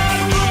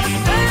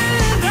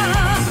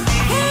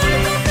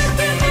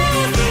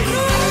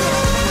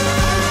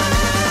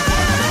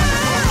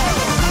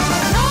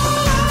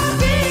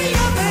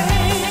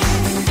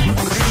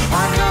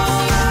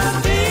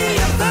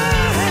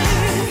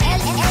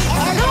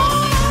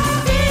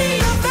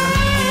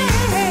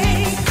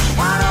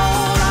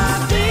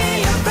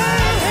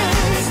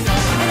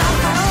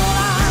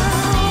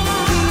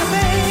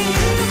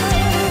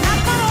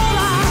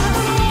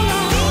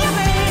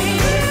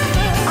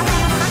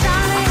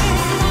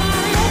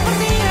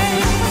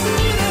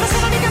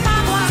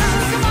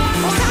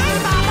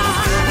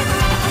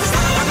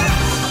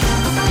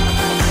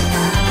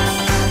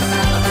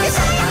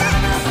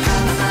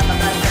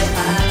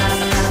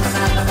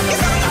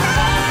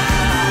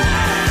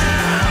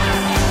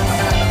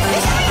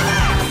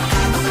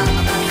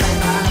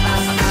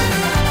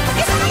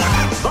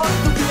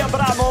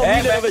 Abramo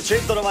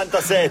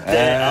 1997.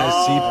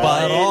 Sì,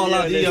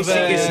 parola di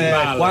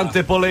Yahweh.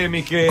 Quante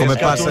polemiche. Come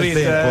passa il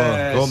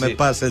tempo? Come sì.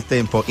 passa il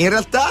tempo? In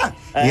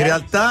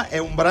realtà è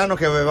un brano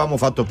che avevamo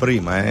fatto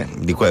prima,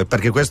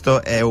 perché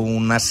questo è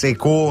una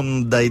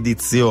seconda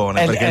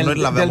edizione, perché noi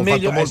l'avevamo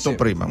fatto molto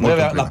prima.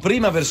 La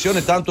prima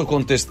versione tanto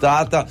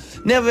contestata,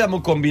 ne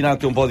avevamo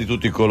combinate un po' di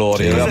tutti i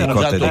colori. Sì,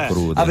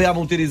 avevamo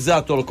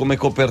utilizzato come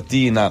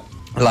copertina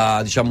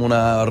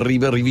una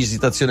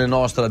rivisitazione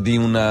nostra di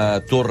una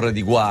Torre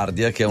di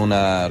Guardia, che è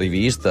una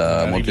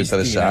rivista molto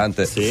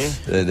interessante,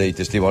 dei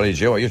testimoni.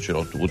 Dicevo, io ce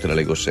l'ho tutte, le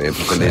leggo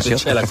sempre.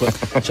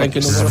 C'è anche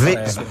il numero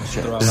 3.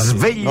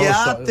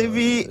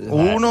 Svegliatevi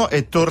uno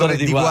e Torre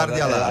di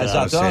Guardia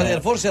l'altro. Esatto,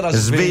 forse era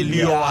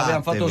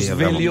abbiamo fatto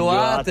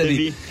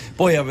sveglioatevi.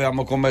 Poi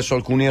avevamo commesso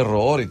alcuni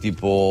errori,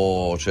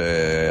 tipo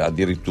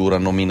addirittura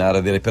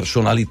nominare delle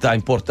personalità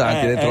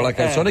importanti dentro la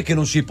canzone che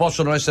non si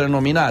possono essere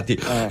nominati.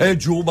 E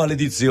giù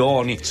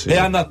maledizioni, e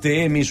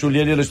anatemi sugli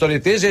Elio e le storie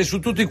tese e su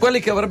tutti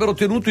quelli che avrebbero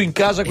tenuto in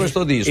casa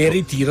questo disco. E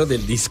ritiro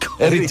del disco.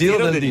 E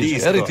ritiro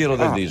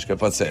del disco, è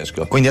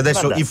pazzesco. Quindi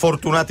adesso i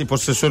fortunati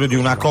possessori di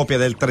una copia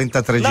del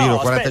 33 giro,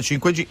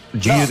 45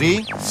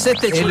 giri.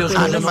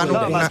 700.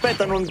 Ma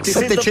aspetta, non ti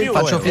sento più.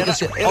 Ho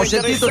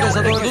sentito che è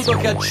stato venduto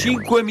anche a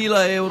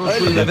 5.000 euro.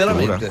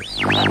 Veramente.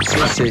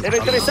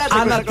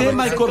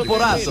 Anatema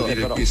incorporato.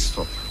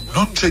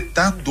 Non c'è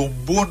tanto un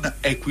buon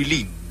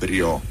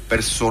equilibrio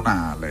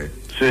personale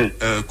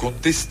con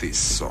te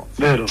stesso.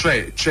 Vero.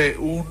 Cioè c'è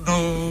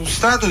un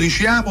stato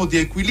di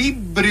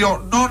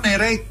equilibrio non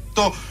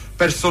eretto,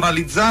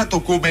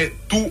 personalizzato, come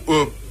tu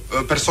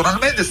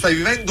personalmente stai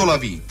vivendo la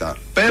vita,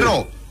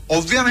 però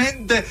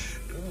ovviamente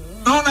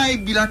non hai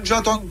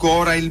bilanciato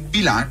ancora il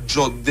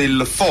bilancio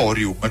del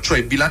forium,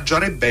 cioè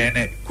bilanciare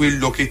bene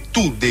quello che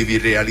tu devi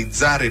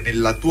realizzare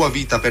nella tua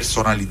vita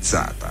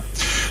personalizzata.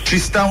 Ci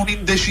sta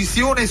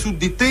un'indecisione su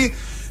di te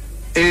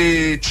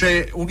e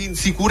c'è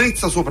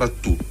un'insicurezza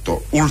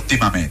soprattutto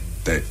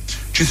ultimamente.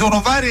 Ci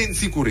sono varie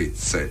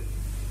insicurezze.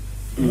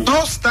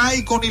 Non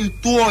stai con il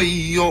tuo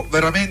io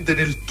veramente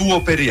nel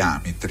tuo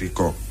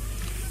perimetrico.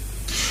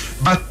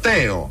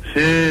 Matteo,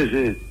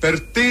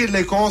 per te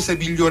le cose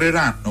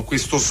miglioreranno,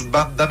 questo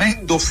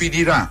sbandamento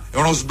finirà, è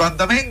uno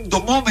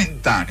sbandamento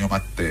momentaneo,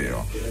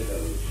 Matteo,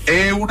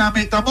 è una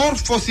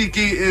metamorfosi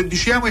che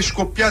è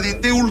scoppiata in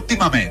te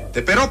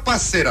ultimamente, però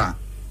passerà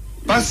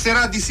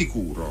di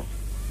sicuro.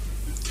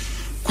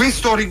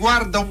 Questo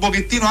riguarda un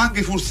pochettino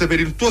anche forse per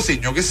il tuo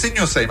segno. Che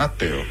segno sei,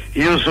 Matteo?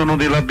 Io sono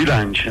della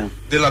bilancia.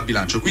 Della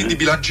bilancia, quindi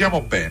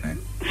bilanciamo bene.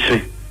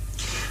 Sì.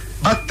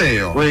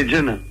 Matteo,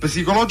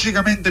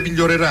 psicologicamente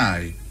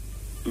migliorerai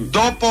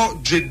dopo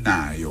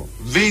gennaio,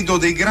 vedo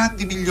dei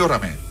grandi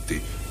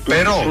miglioramenti,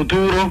 però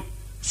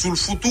sul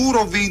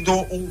futuro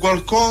vedo un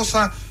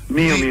qualcosa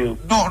mio.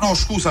 No,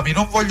 scusami,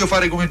 non voglio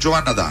fare come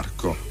Giovanna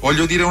d'Arco,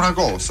 voglio dire una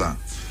cosa.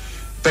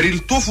 Per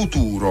il tuo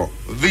futuro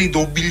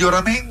vedo un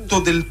miglioramento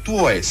del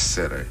tuo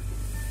essere.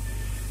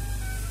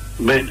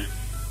 Bene.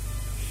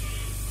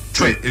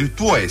 Cioè il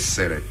tuo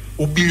essere,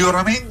 un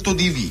miglioramento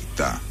di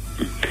vita.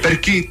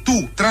 Perché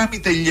tu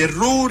tramite gli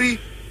errori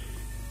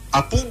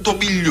appunto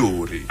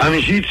migliori.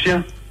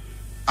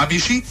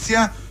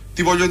 Amicizia,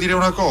 ti voglio dire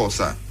una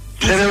cosa.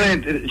 Tu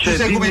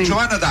sei come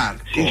Giovanna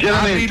d'Arco,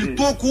 apri il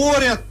tuo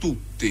cuore a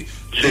tutti.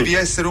 Devi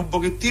essere un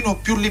pochettino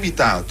più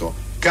limitato.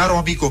 Caro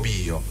amico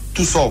mio,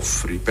 tu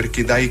soffri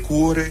perché dai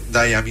cuore,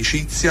 dai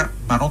amicizia,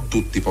 ma non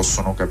tutti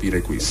possono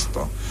capire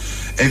questo.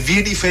 E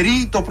vieni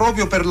ferito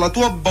proprio per la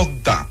tua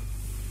bontà.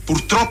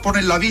 Purtroppo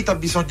nella vita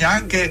bisogna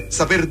anche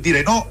saper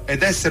dire no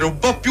ed essere un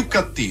po' più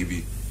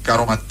cattivi,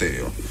 caro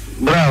Matteo.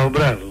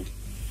 Bravo.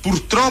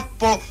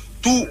 Purtroppo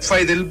tu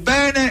fai del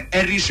bene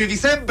e ricevi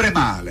sempre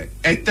male,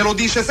 e te lo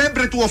dice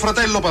sempre tuo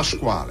fratello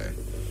Pasquale.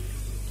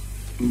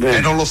 E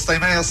non lo stai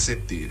mai a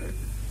sentire.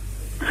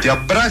 Ti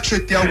abbraccio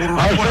e ti auguro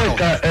una buona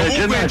notte.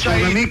 C'è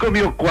un amico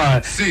mio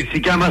qua, si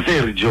chiama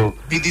Sergio.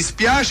 Mi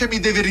dispiace,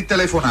 mi devi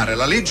ritelefonare,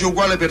 la legge è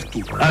uguale per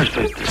tutti.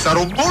 Aspetta.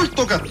 Sarò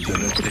molto cattivo.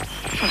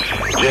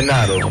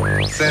 Gennaro.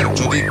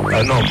 Sergio di...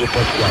 no, tu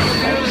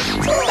Pasquale.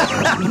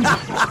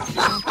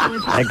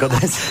 Ecco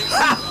adesso.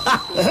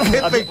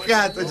 Che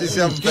peccato ci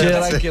siamo C'era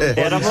persi. anche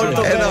Era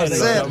molto bello. No,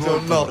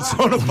 Sergio, no,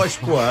 sono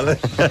Pasquale.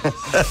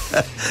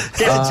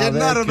 Che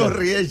Gennaro non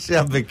riesce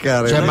a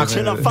beccare. Cioè, non ma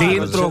ce la fa.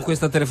 dentro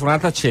questa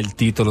telefonata c'è il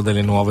titolo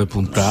delle nuove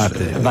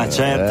puntate. Ma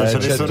certo, ce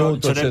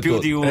c'è n'è più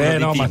di uno. di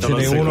no, ma titolo,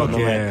 ce n'è uno secondo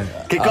che- me.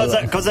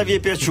 Che cosa vi è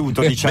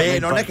piaciuto? Diciamo, Beh,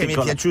 in non è che mi è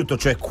particolare? piaciuto,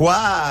 cioè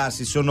qua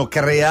si sono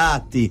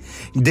creati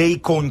dei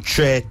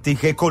concetti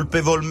che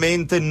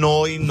colpevolmente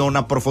noi non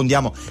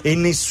approfondiamo e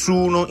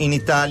nessuno in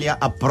Italia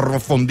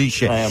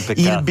approfondisce. È un peccato.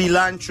 Il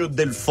bilancio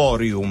del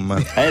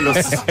forium. Lo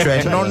so.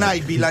 Cioè non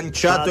hai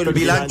bilanciato il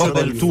bilancio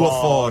del tuo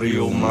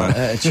forium.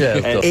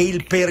 Certo. E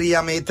il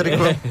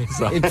periametrico.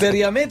 Il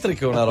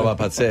periametrico è una roba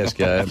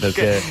pazzesca,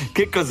 perché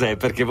Che cos'è?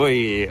 Perché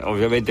voi,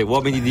 ovviamente,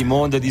 uomini di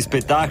mondo e di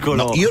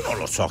spettacolo. No, io non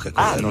lo so che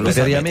cos'è. non il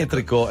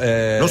periametrico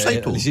Lo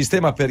sai tu? il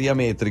sistema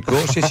periametrico,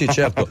 sì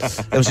certo,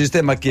 è un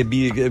sistema che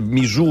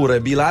misura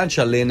e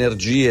bilancia le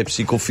energie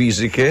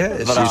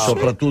psicofisiche, Bravo.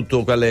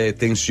 soprattutto quelle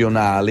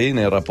tensionali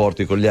nei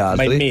rapporti con gli Ma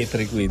altri. in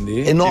metri,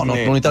 quindi? E no, In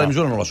metri, l'unità di no.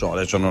 misura non lo so,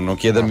 adesso non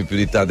chiedermi più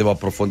di te, devo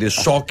approfondire,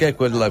 so che è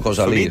quella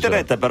cosa Su lì.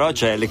 internet però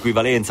c'è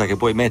l'equivalenza che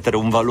puoi mettere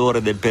un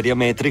valore del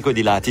periametrico e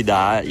di là ti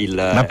dà il...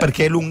 Ma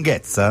perché è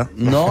lunghezza?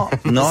 No,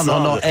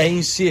 so. è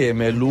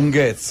insieme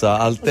lunghezza,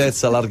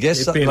 altezza,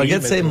 larghezza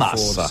e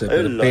massa.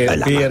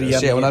 Forse,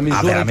 Sì, è una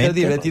misura veramente?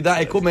 incredibile, ti dà,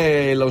 è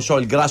come lo so,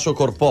 il grasso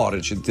corporeo,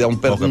 ti dà un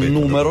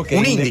numero che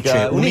Un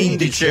indica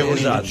indice.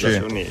 esatto.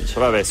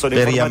 Vabbè, sono informazioni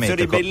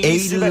Periametrico. E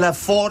bellissime. il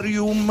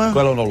forium?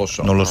 Quello non lo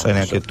so. Non lo sai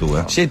neanche tu,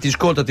 eh? Senti,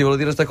 ascolta, ti volevo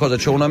dire questa cosa.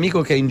 C'è un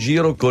amico che è in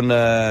giro con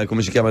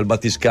come si chiama il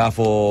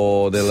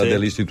battiscafo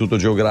dell'Istituto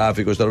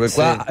Geografico, queste robe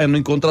qua. Hanno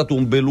incontrato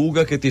un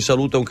beluga che ti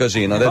saluta un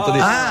casino. Ha detto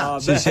ha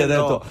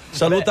detto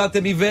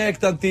salutatemi Vec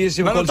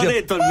tantissimo. Ma non ti ha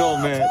detto il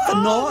nome?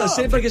 No, è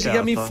sempre che si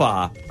chiami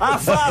Fa.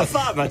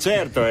 Fa, ma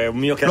certo, è un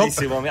mio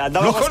carissimo.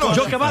 Lo conosco.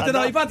 Giocavate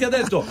da infatti ha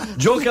detto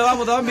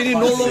giocavamo da bambini,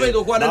 non lo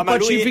vedo qua nel No, ma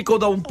lui- Pacifico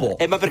da un po'.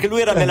 Ma perché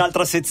lui era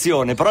nell'altra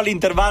sezione, però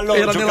all'intervallo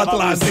Era giocavamo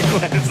nell'Atlantico.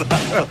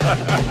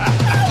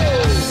 Esatto.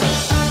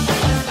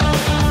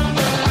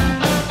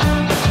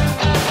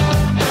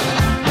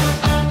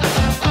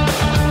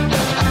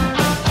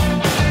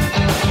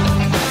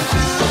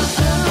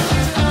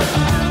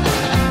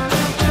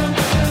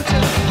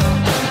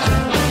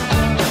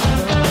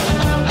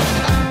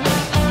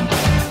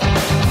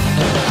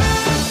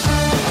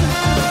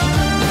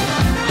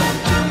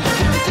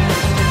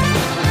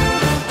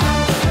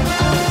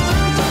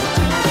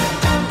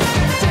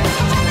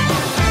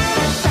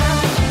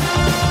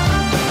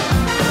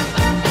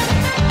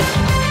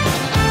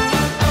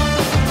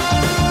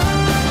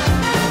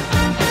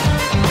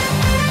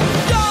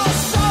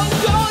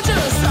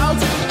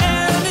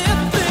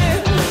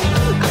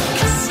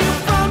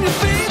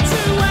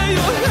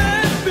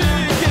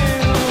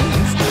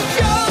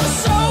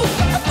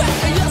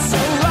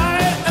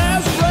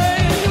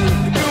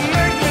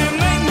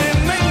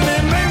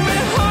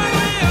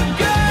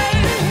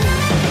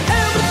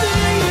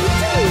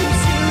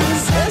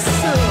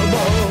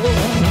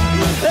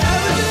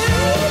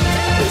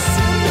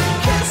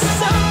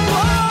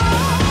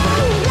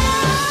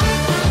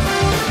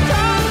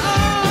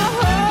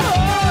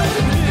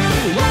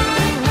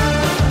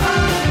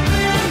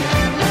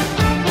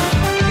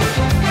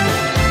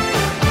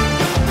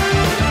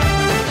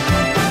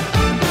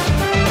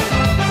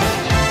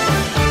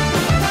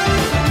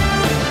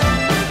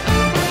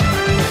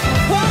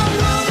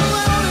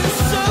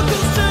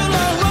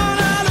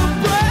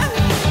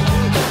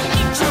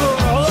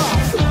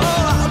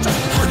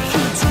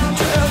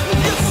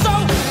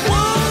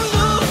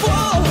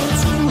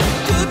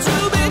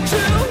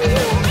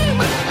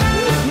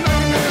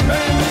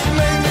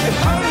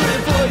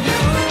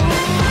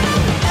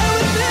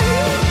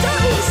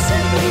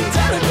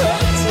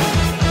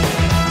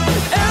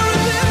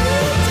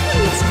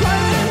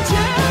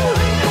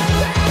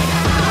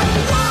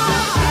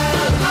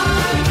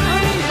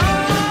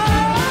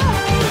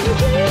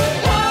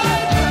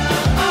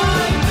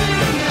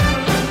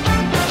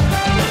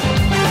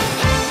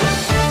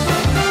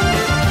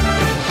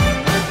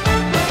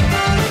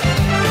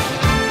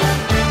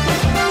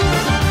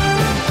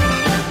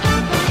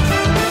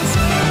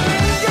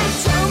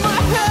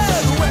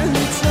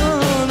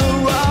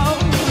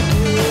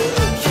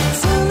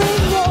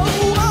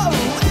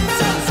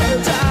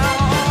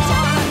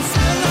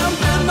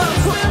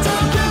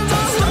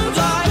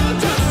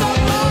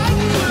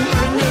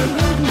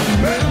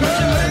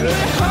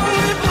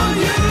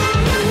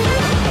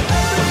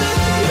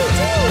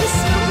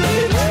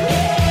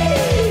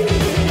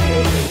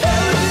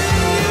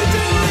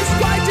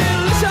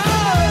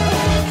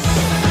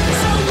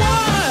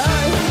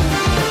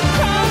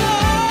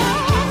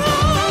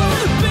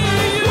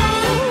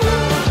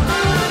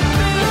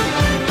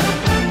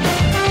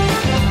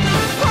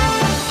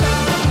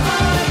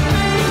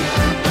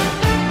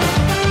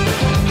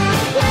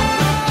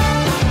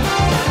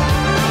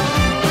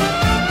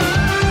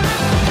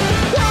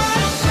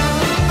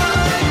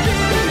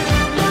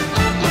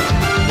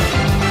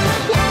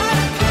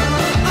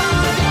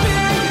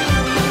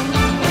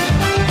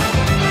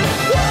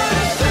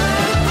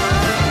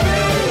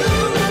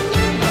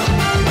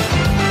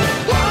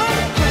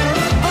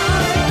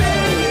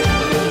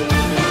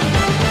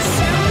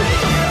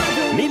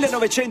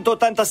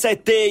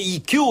 1987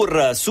 i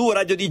Cure su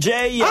Radio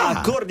DJ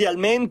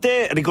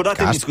Cordialmente.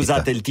 Ricordatemi,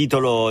 scusate, il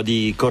titolo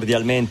di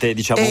Cordialmente,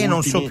 diciamo.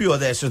 Non so più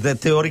adesso,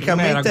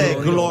 teoricamente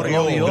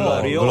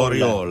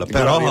Gloriole.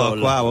 Però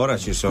qua ora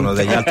ci sono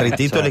degli altri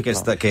titoli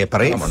che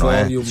premono.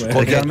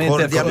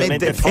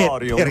 Cordialmente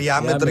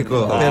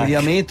periametrico.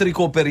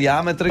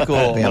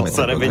 Non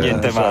sarebbe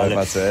niente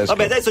male.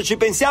 Vabbè, adesso ci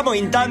pensiamo,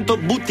 intanto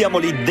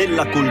buttiamoli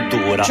della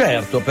cultura.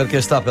 Certo, perché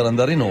sta per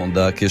andare in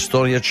onda che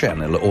Storia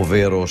Channel,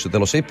 ovvero se te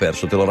lo sei perso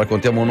te lo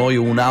raccontiamo noi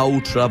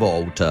un'altra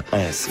volta,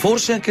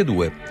 forse anche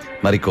due,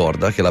 ma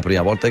ricorda che la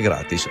prima volta è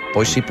gratis,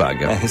 poi si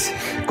paga,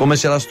 come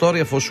se la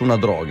storia fosse una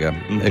droga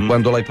e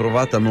quando l'hai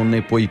provata non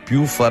ne puoi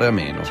più fare a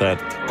meno.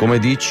 Come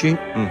dici?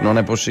 Non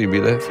è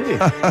possibile? Sì.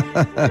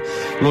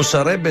 Lo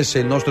sarebbe se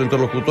il nostro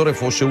interlocutore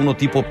fosse uno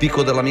tipo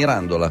Pico della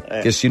Mirandola,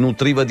 che si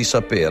nutriva di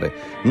sapere,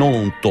 non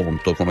un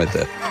tonto come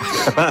te.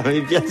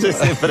 Mi piace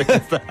sempre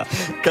questa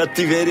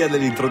cattiveria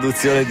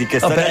dell'introduzione di che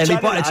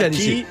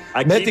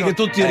metti che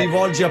tu ti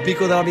rivolgi a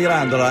Pico della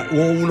Mirandola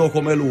o uno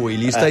come lui,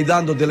 gli stai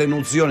dando delle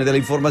nozioni, delle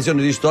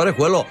informazioni di storia,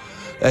 quello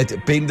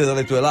pende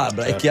dalle tue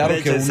labbra. È chiaro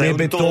che un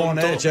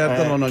nebettone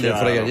non gli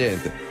frega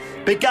niente.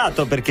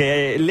 Peccato,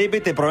 perché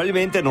l'Ebete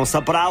probabilmente non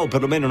saprà, o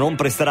perlomeno non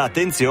presterà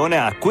attenzione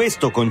a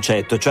questo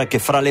concetto, cioè che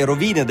fra le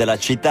rovine della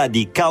città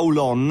di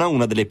Kaulon,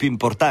 una delle più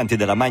importanti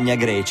della Magna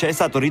Grecia, è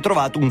stato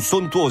ritrovato un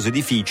sontuoso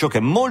edificio che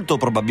molto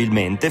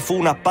probabilmente fu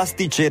una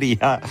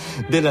pasticceria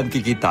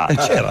dell'antichità.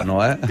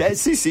 C'erano,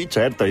 Sì,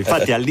 certo.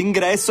 Infatti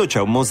all'ingresso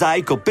c'è un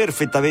mosaico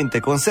perfettamente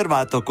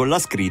conservato con la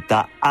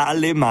scritta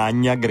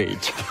Alemagna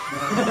Grecia.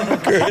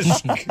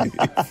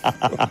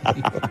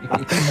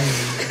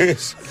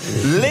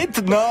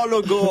 L'etnologo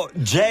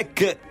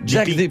Jack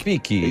Di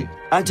Picchi.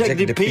 Jack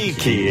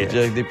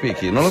Di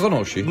Picchi. Non lo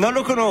conosci? Non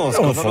lo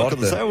conosco,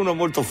 è uno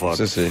molto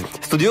forte. Sì.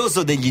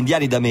 Studioso degli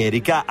indiani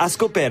d'America, ha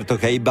scoperto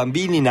che ai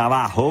bambini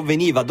Navajo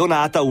veniva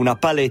donata una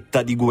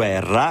paletta di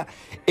guerra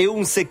e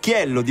un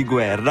secchiello di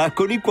guerra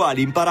con i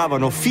quali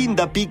imparavano fin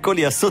da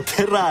piccoli a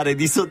sotterrare e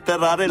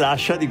disotterrare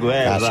l'ascia di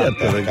guerra.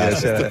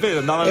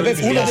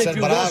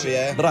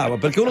 Bravo,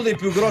 perché uno dei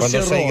più grossi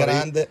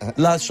errori,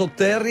 la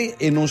sotterri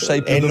e non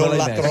sai più dove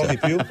la trovi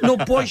più. Non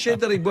puoi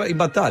scendere in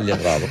battaglia.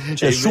 Bravo.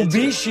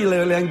 Subisci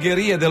le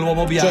angherie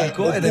dell'uomo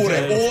bianco,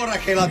 oppure ora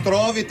che la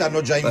trovi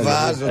t'hanno già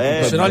invaso.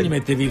 Se no gli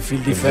mettevi il fil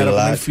di ferro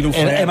con il filo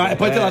freddo, ma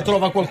poi te la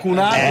trova qualcun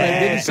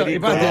altro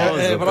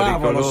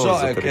bravo, lo so,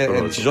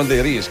 ci sono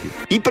dei rischi.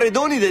 I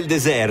predoni del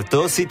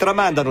deserto si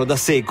tramandano da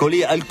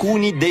secoli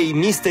alcuni dei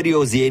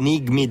misteriosi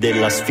enigmi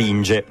della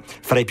Sfinge.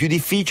 Fra i più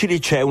difficili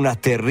c'è una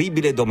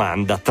terribile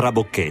domanda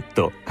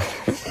trabocchetto.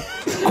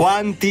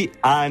 Quanti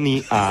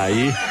ani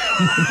hai?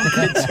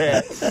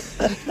 C'è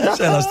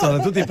la storia,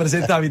 tu ti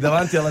presentavi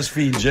davanti alla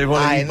Sfinge e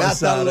volevi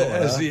passare.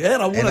 Allora.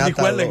 Era una di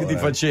quelle che ti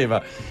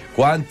faceva.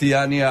 Quanti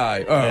anni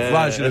hai?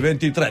 Facile,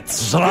 23.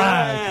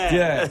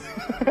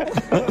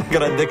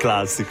 Grande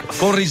classico.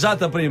 Con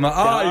risata prima.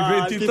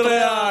 Hai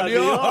 23 anni.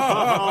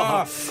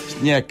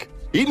 Sniec.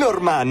 I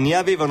Normanni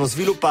avevano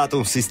sviluppato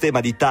un sistema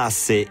di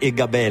tasse e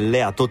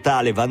gabelle a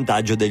totale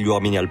vantaggio degli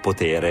uomini al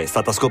potere. È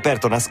stata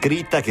scoperta una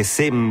scritta che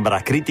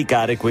sembra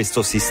criticare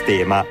questo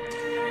sistema.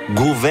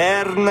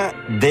 Gouverne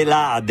de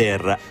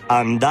l'ader,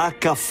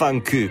 andac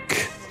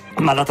fankuk.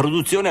 Ma la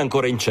traduzione è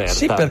ancora incerta.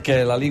 Sì,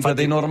 perché la lingua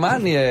dei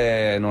Normanni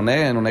non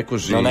è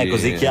così. Non è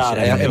così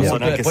chiara.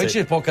 Poi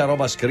c'è poca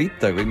roba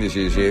scritta, quindi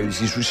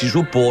si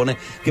suppone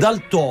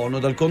dal tono,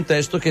 dal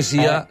contesto che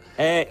sia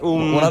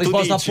una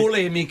risposta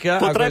polemica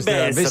a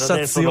questa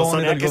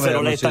vessazione del governo. Se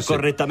l'ho letta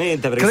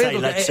correttamente, perché credo sai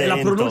l'accento.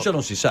 La pronuncia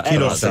non si sa. Chi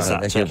lo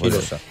sa.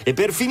 E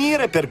per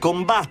finire, per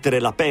combattere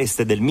la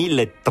peste del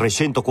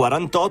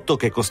 1348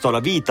 che costò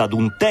la vita ad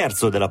un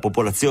terzo della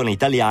popolazione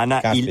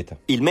italiana,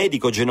 il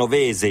medico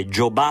genovese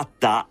Giobatta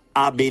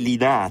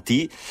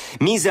Abelinati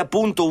mise a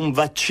punto un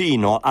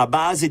vaccino a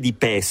base di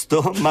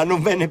pesto, ma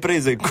non venne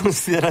preso in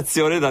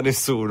considerazione da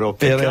nessuno.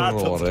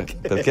 Errore,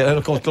 perché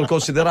lo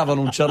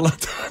consideravano un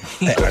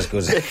ciarlatano.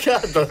 Scusi,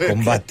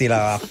 combatti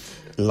la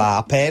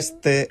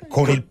peste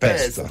con il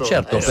pesto.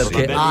 Certo,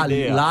 perché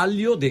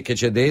l'aglio che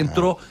c'è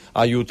dentro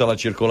aiuta la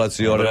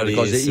circolazione, le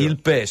cose.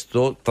 Il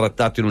pesto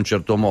trattato in un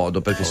certo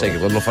modo, perché sai che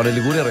quando lo fa in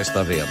Liguria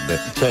resta verde.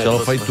 Se lo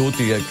fai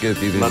tutti che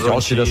ti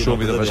ossida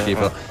subito, fa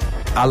schifo.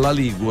 Alla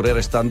Ligure,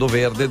 restando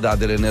verde, dà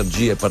delle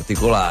energie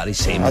particolari,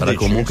 sembra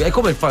comunque. È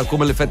come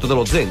l'effetto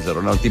dello zenzero,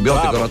 un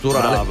antibiotico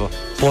naturale. Bravo.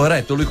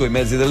 Poveretto, lui con i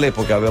mezzi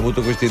dell'epoca aveva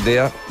avuto questa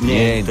idea.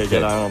 Niente.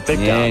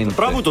 Peccato.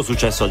 Però ha avuto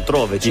successo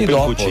altrove, tipo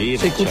in cucina.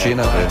 Sì,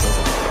 cucina.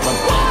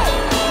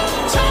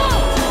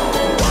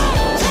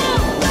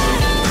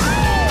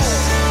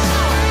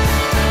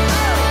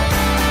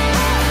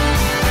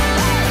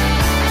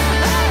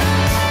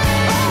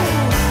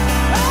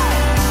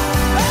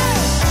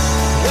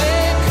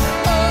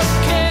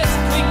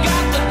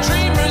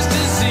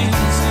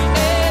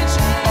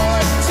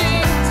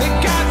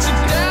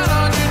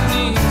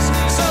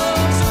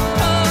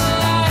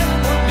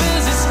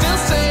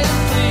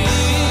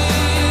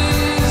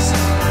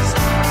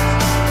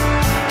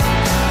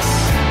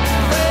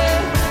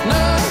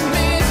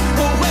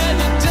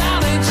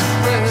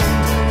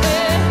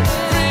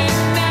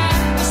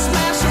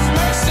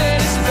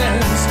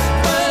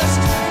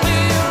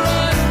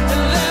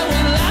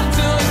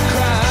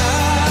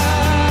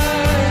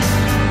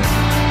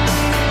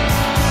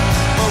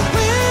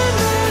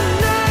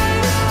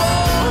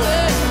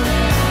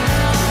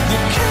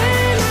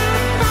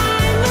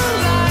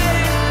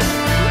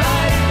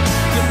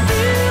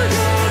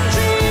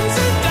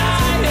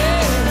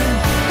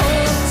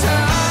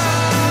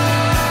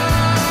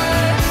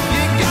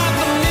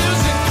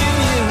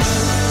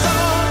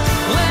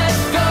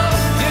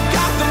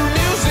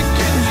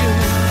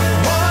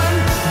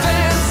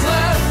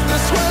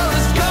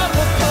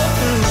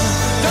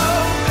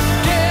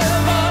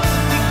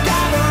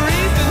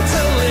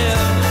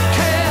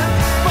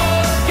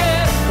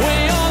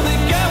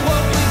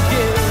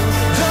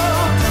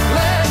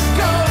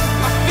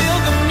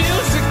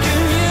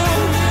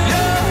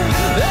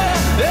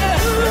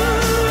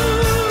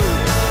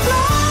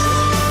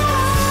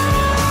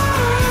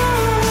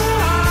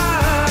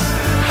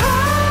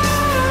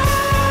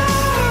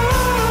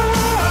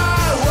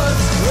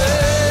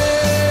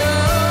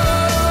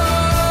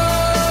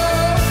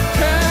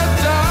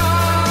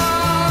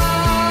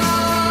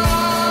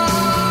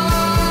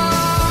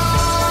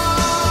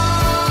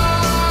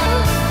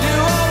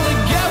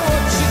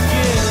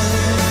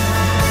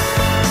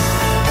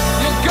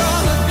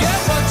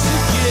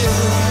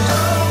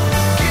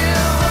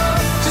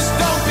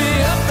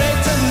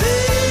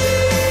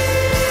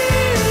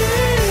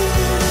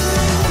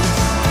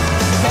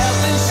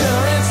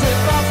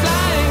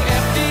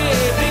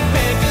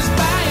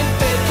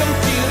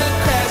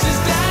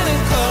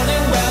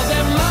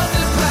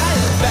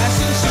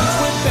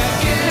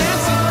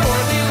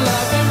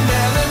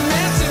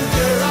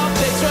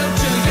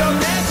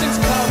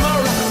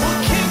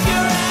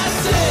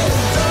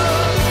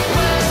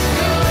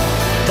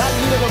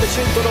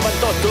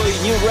 102.98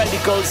 i New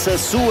Radicals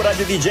su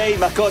Radio DJ.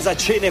 Ma cosa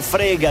ce ne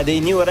frega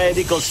dei New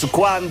Radicals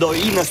quando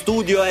in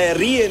studio è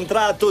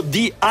rientrato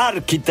The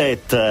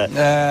Architect?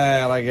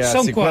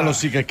 Ragazzi, quello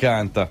sì che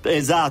canta.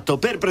 Esatto,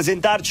 per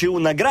presentarci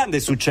un grande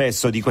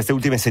successo di queste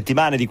ultime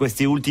settimane, di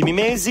questi ultimi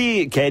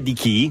mesi, che è di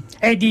chi?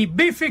 È di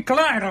Biffy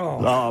Clyro.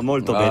 No,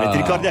 molto bene. Ti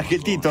ricordi anche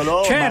il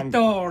titolo?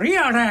 Certo,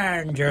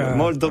 Rearrange.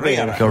 Molto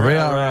bene.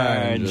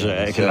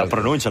 Rearrange. Che la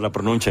pronuncia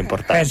è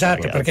importante.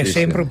 Esatto, ragazzi. perché è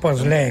sempre un po'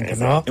 slang,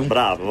 no?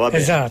 Bravo, va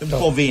bene. Esatto. Un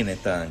po'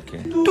 veneta anche.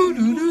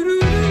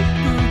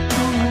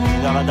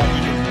 Andiamo a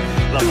dargli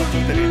la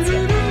battuta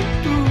iniziale.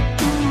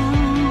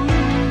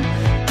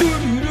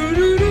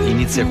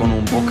 Inizia con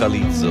un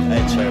vocalizzo.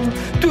 Certo.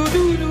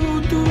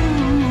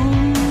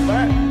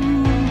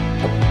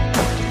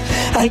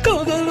 I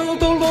got a lot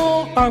of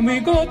law, and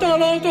we got a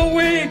lot of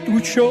way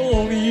to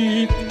show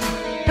it.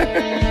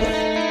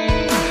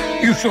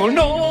 You should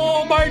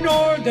know by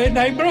now that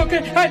I'm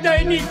broken and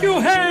I need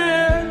your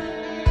help.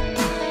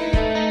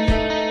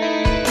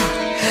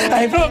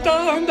 I brought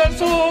down the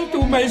soul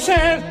to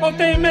myself, but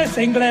a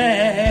messing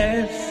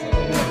glass.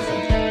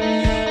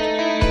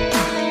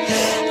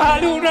 I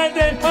do right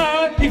the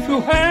heart if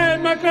you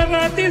had my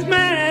Carratis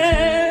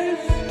mess.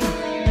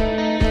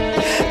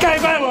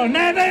 I will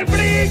never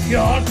break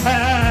your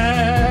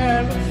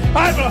heart.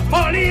 I will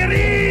only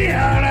realize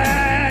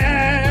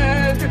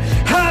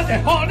how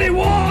the holy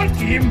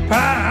walking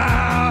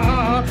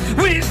path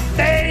we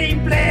stay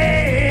in place.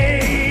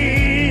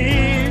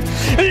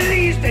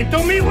 Listen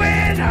to me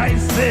when I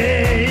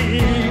say,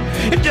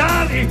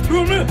 darling,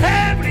 you know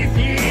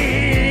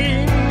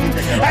everything.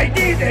 I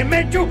didn't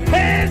mean to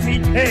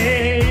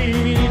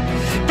hesitate.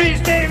 Please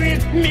stay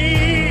with me.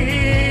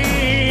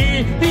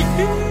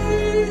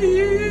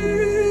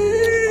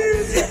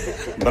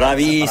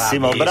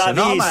 Bravissimo,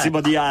 bravissimo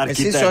no, di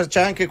Architect. Nel senso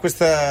c'è anche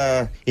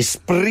questa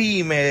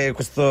esprime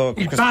questo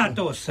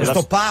pathos,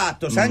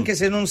 anche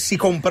se non si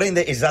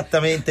comprende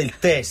esattamente il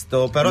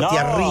testo, però ti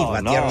arriva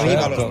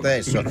lo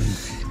stesso.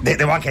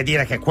 Devo anche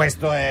dire che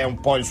questo è un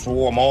po' il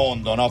suo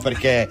mondo, no?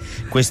 Perché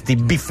questi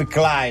Biffy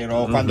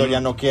Clyro, quando gli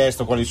hanno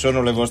chiesto quali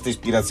sono le vostre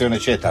ispirazioni,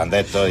 eccetera, hanno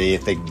detto di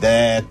Take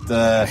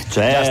That,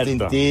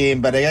 Justin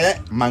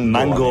Timberlake,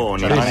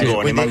 Mangoni.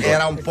 Quindi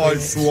era un po' il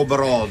suo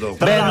brodo.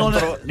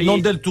 Non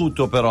del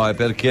tutto, però,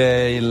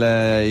 perché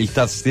il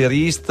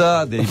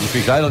tastierista dei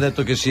Biffy Clyro ha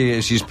detto che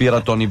si ispira a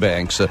Tony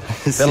Banks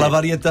per la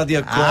varietà di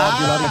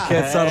accordi, la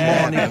ricchezza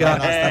armonica,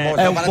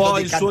 è un po'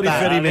 il suo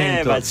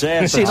riferimento.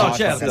 Certo,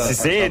 certo.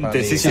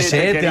 Si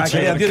sente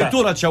anche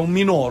addirittura c'è un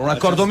minore, un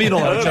accordo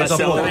minore a un certo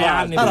punto.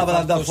 Allora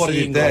andare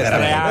fuori di testa.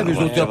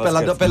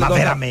 Ma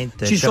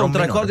veramente ci sono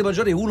 3 accordi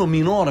maggiori e uno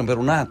minore per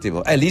un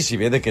attimo. E lì si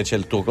vede che c'è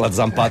la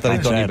zampata di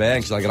Tony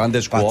Banks, la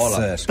grande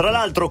scuola. Tra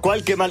l'altro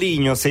qualche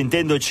maligno,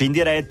 sentendoci in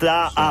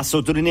diretta, ha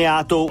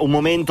sottolineato un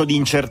momento di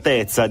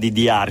incertezza di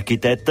The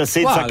Architect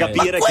senza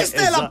capire. Ma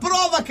questa è la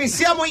prova che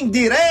siamo in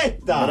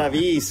diretta.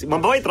 Bravissimo.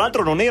 Ma poi tra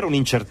l'altro non era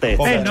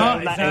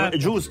un'incertezza,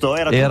 giusto?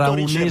 Era tutto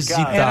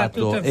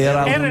ricercato.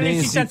 Era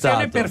un'esitazione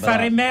per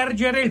far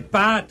emergere il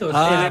pathos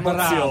e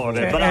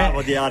l'emozione.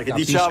 Bravo di Architect,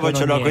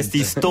 diciamocelo a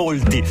questi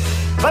stolti.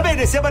 Va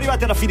bene, siamo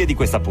arrivati alla fine di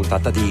questa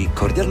puntata di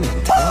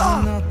Cordialmente.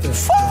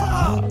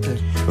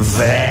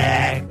 Questa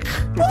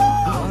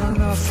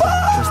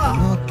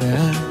notte è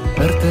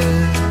per te.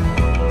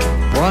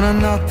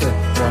 Buonanotte,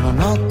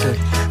 buonanotte.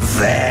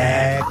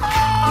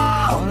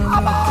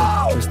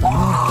 Buonanotte, questa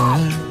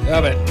notte è.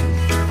 Vabbè.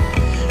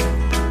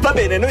 Va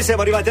bene, noi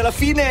siamo arrivati alla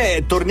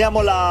fine,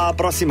 torniamo la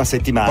prossima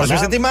settimana. Prossima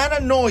settimana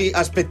noi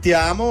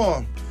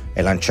aspettiamo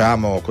e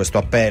lanciamo questo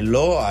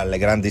appello alle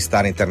grandi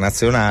star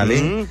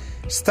internazionali.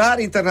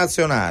 Star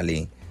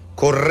internazionali,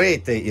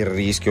 correte il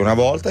rischio una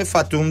volta e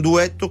fate un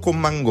duetto con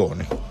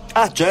Mangoni.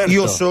 Certo,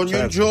 io sogno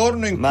il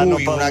giorno in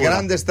cui una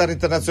grande star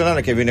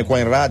internazionale che viene qua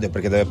in radio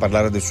perché deve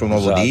parlare del suo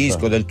nuovo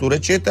disco, del tour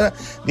eccetera,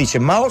 dice: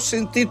 ma ho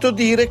sentito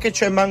dire che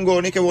c'è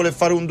Mangoni che vuole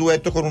fare un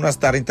duetto con una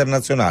star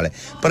internazionale,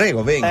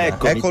 prego venga.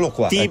 Eccolo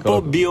qua,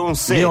 tipo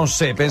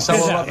Beyoncé,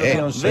 pensavo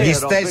Beyoncé. Gli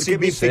stessi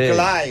Biffy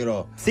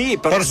Clyro.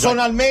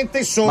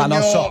 Personalmente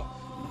sogno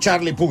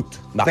Charlie Puth.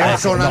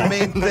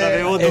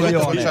 Personalmente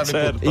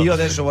io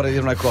adesso vorrei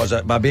dire una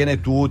cosa: va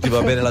bene tutti,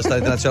 va bene la star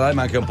internazionale,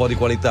 ma anche un po' di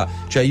qualità.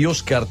 Cioè io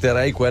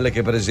scarterei quelle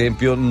che per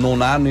esempio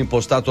non hanno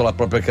impostato la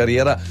propria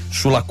carriera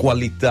sulla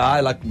qualità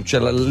e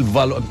il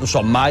valore. Non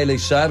so, Miley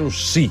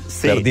Cyrus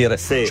per dire,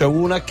 cioè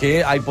una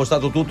che ha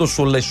impostato tutto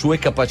sulle sue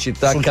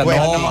capacità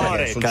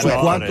canore, su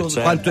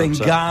quanto è in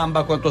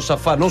gamba, quanto sa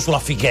fare, non sulla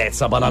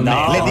fighezza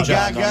banalmente. Lady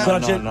Gaga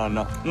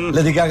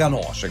Lady Gaga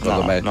no,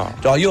 secondo me.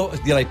 Cioè, io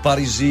direi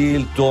Paris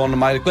Hilton,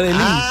 Hilton, quelle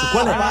lì,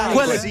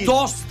 quelle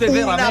toste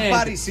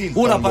veramente.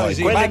 Una Paris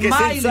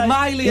Hilton.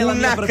 Ma Miley è la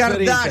mia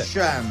preferita.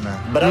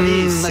 Kardashian.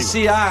 Bravissimo.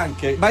 Sì,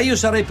 anche. Ma io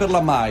sarei per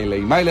la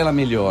Miley è la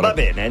migliore. Va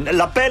bene,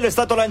 l'appello è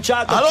stato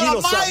lanciato. Allora, chi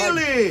lo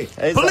Miley,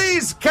 sa?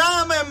 please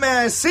come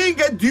and sing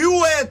a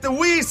duet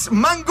with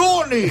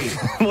Mangoni.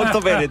 Molto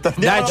bene.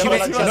 Dai,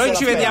 noi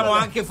ci vediamo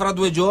anche fra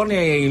 2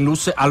 giorni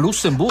a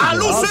Lussemburgo. A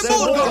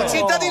Lussemburgo,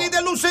 cittadini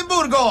del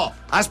Lussemburgo.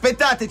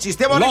 Aspettateci,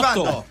 stiamo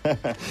arrivando.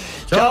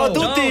 Ciao a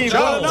tutti.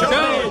 Ciao.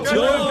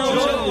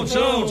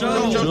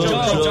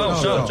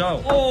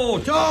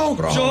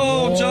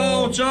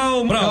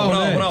 Bravo,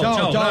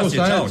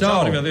 grazie, ciao,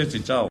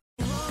 arrivederci, ciao.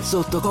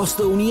 Sotto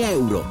costo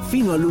 €1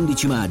 fino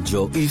all'11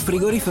 maggio il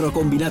frigorifero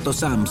combinato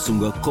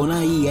Samsung con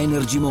AI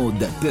Energy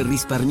Mode per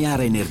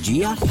risparmiare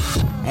energia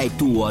è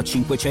tuo a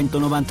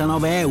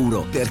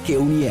 €599 perché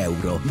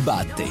 €1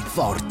 batte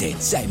forte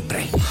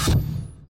sempre.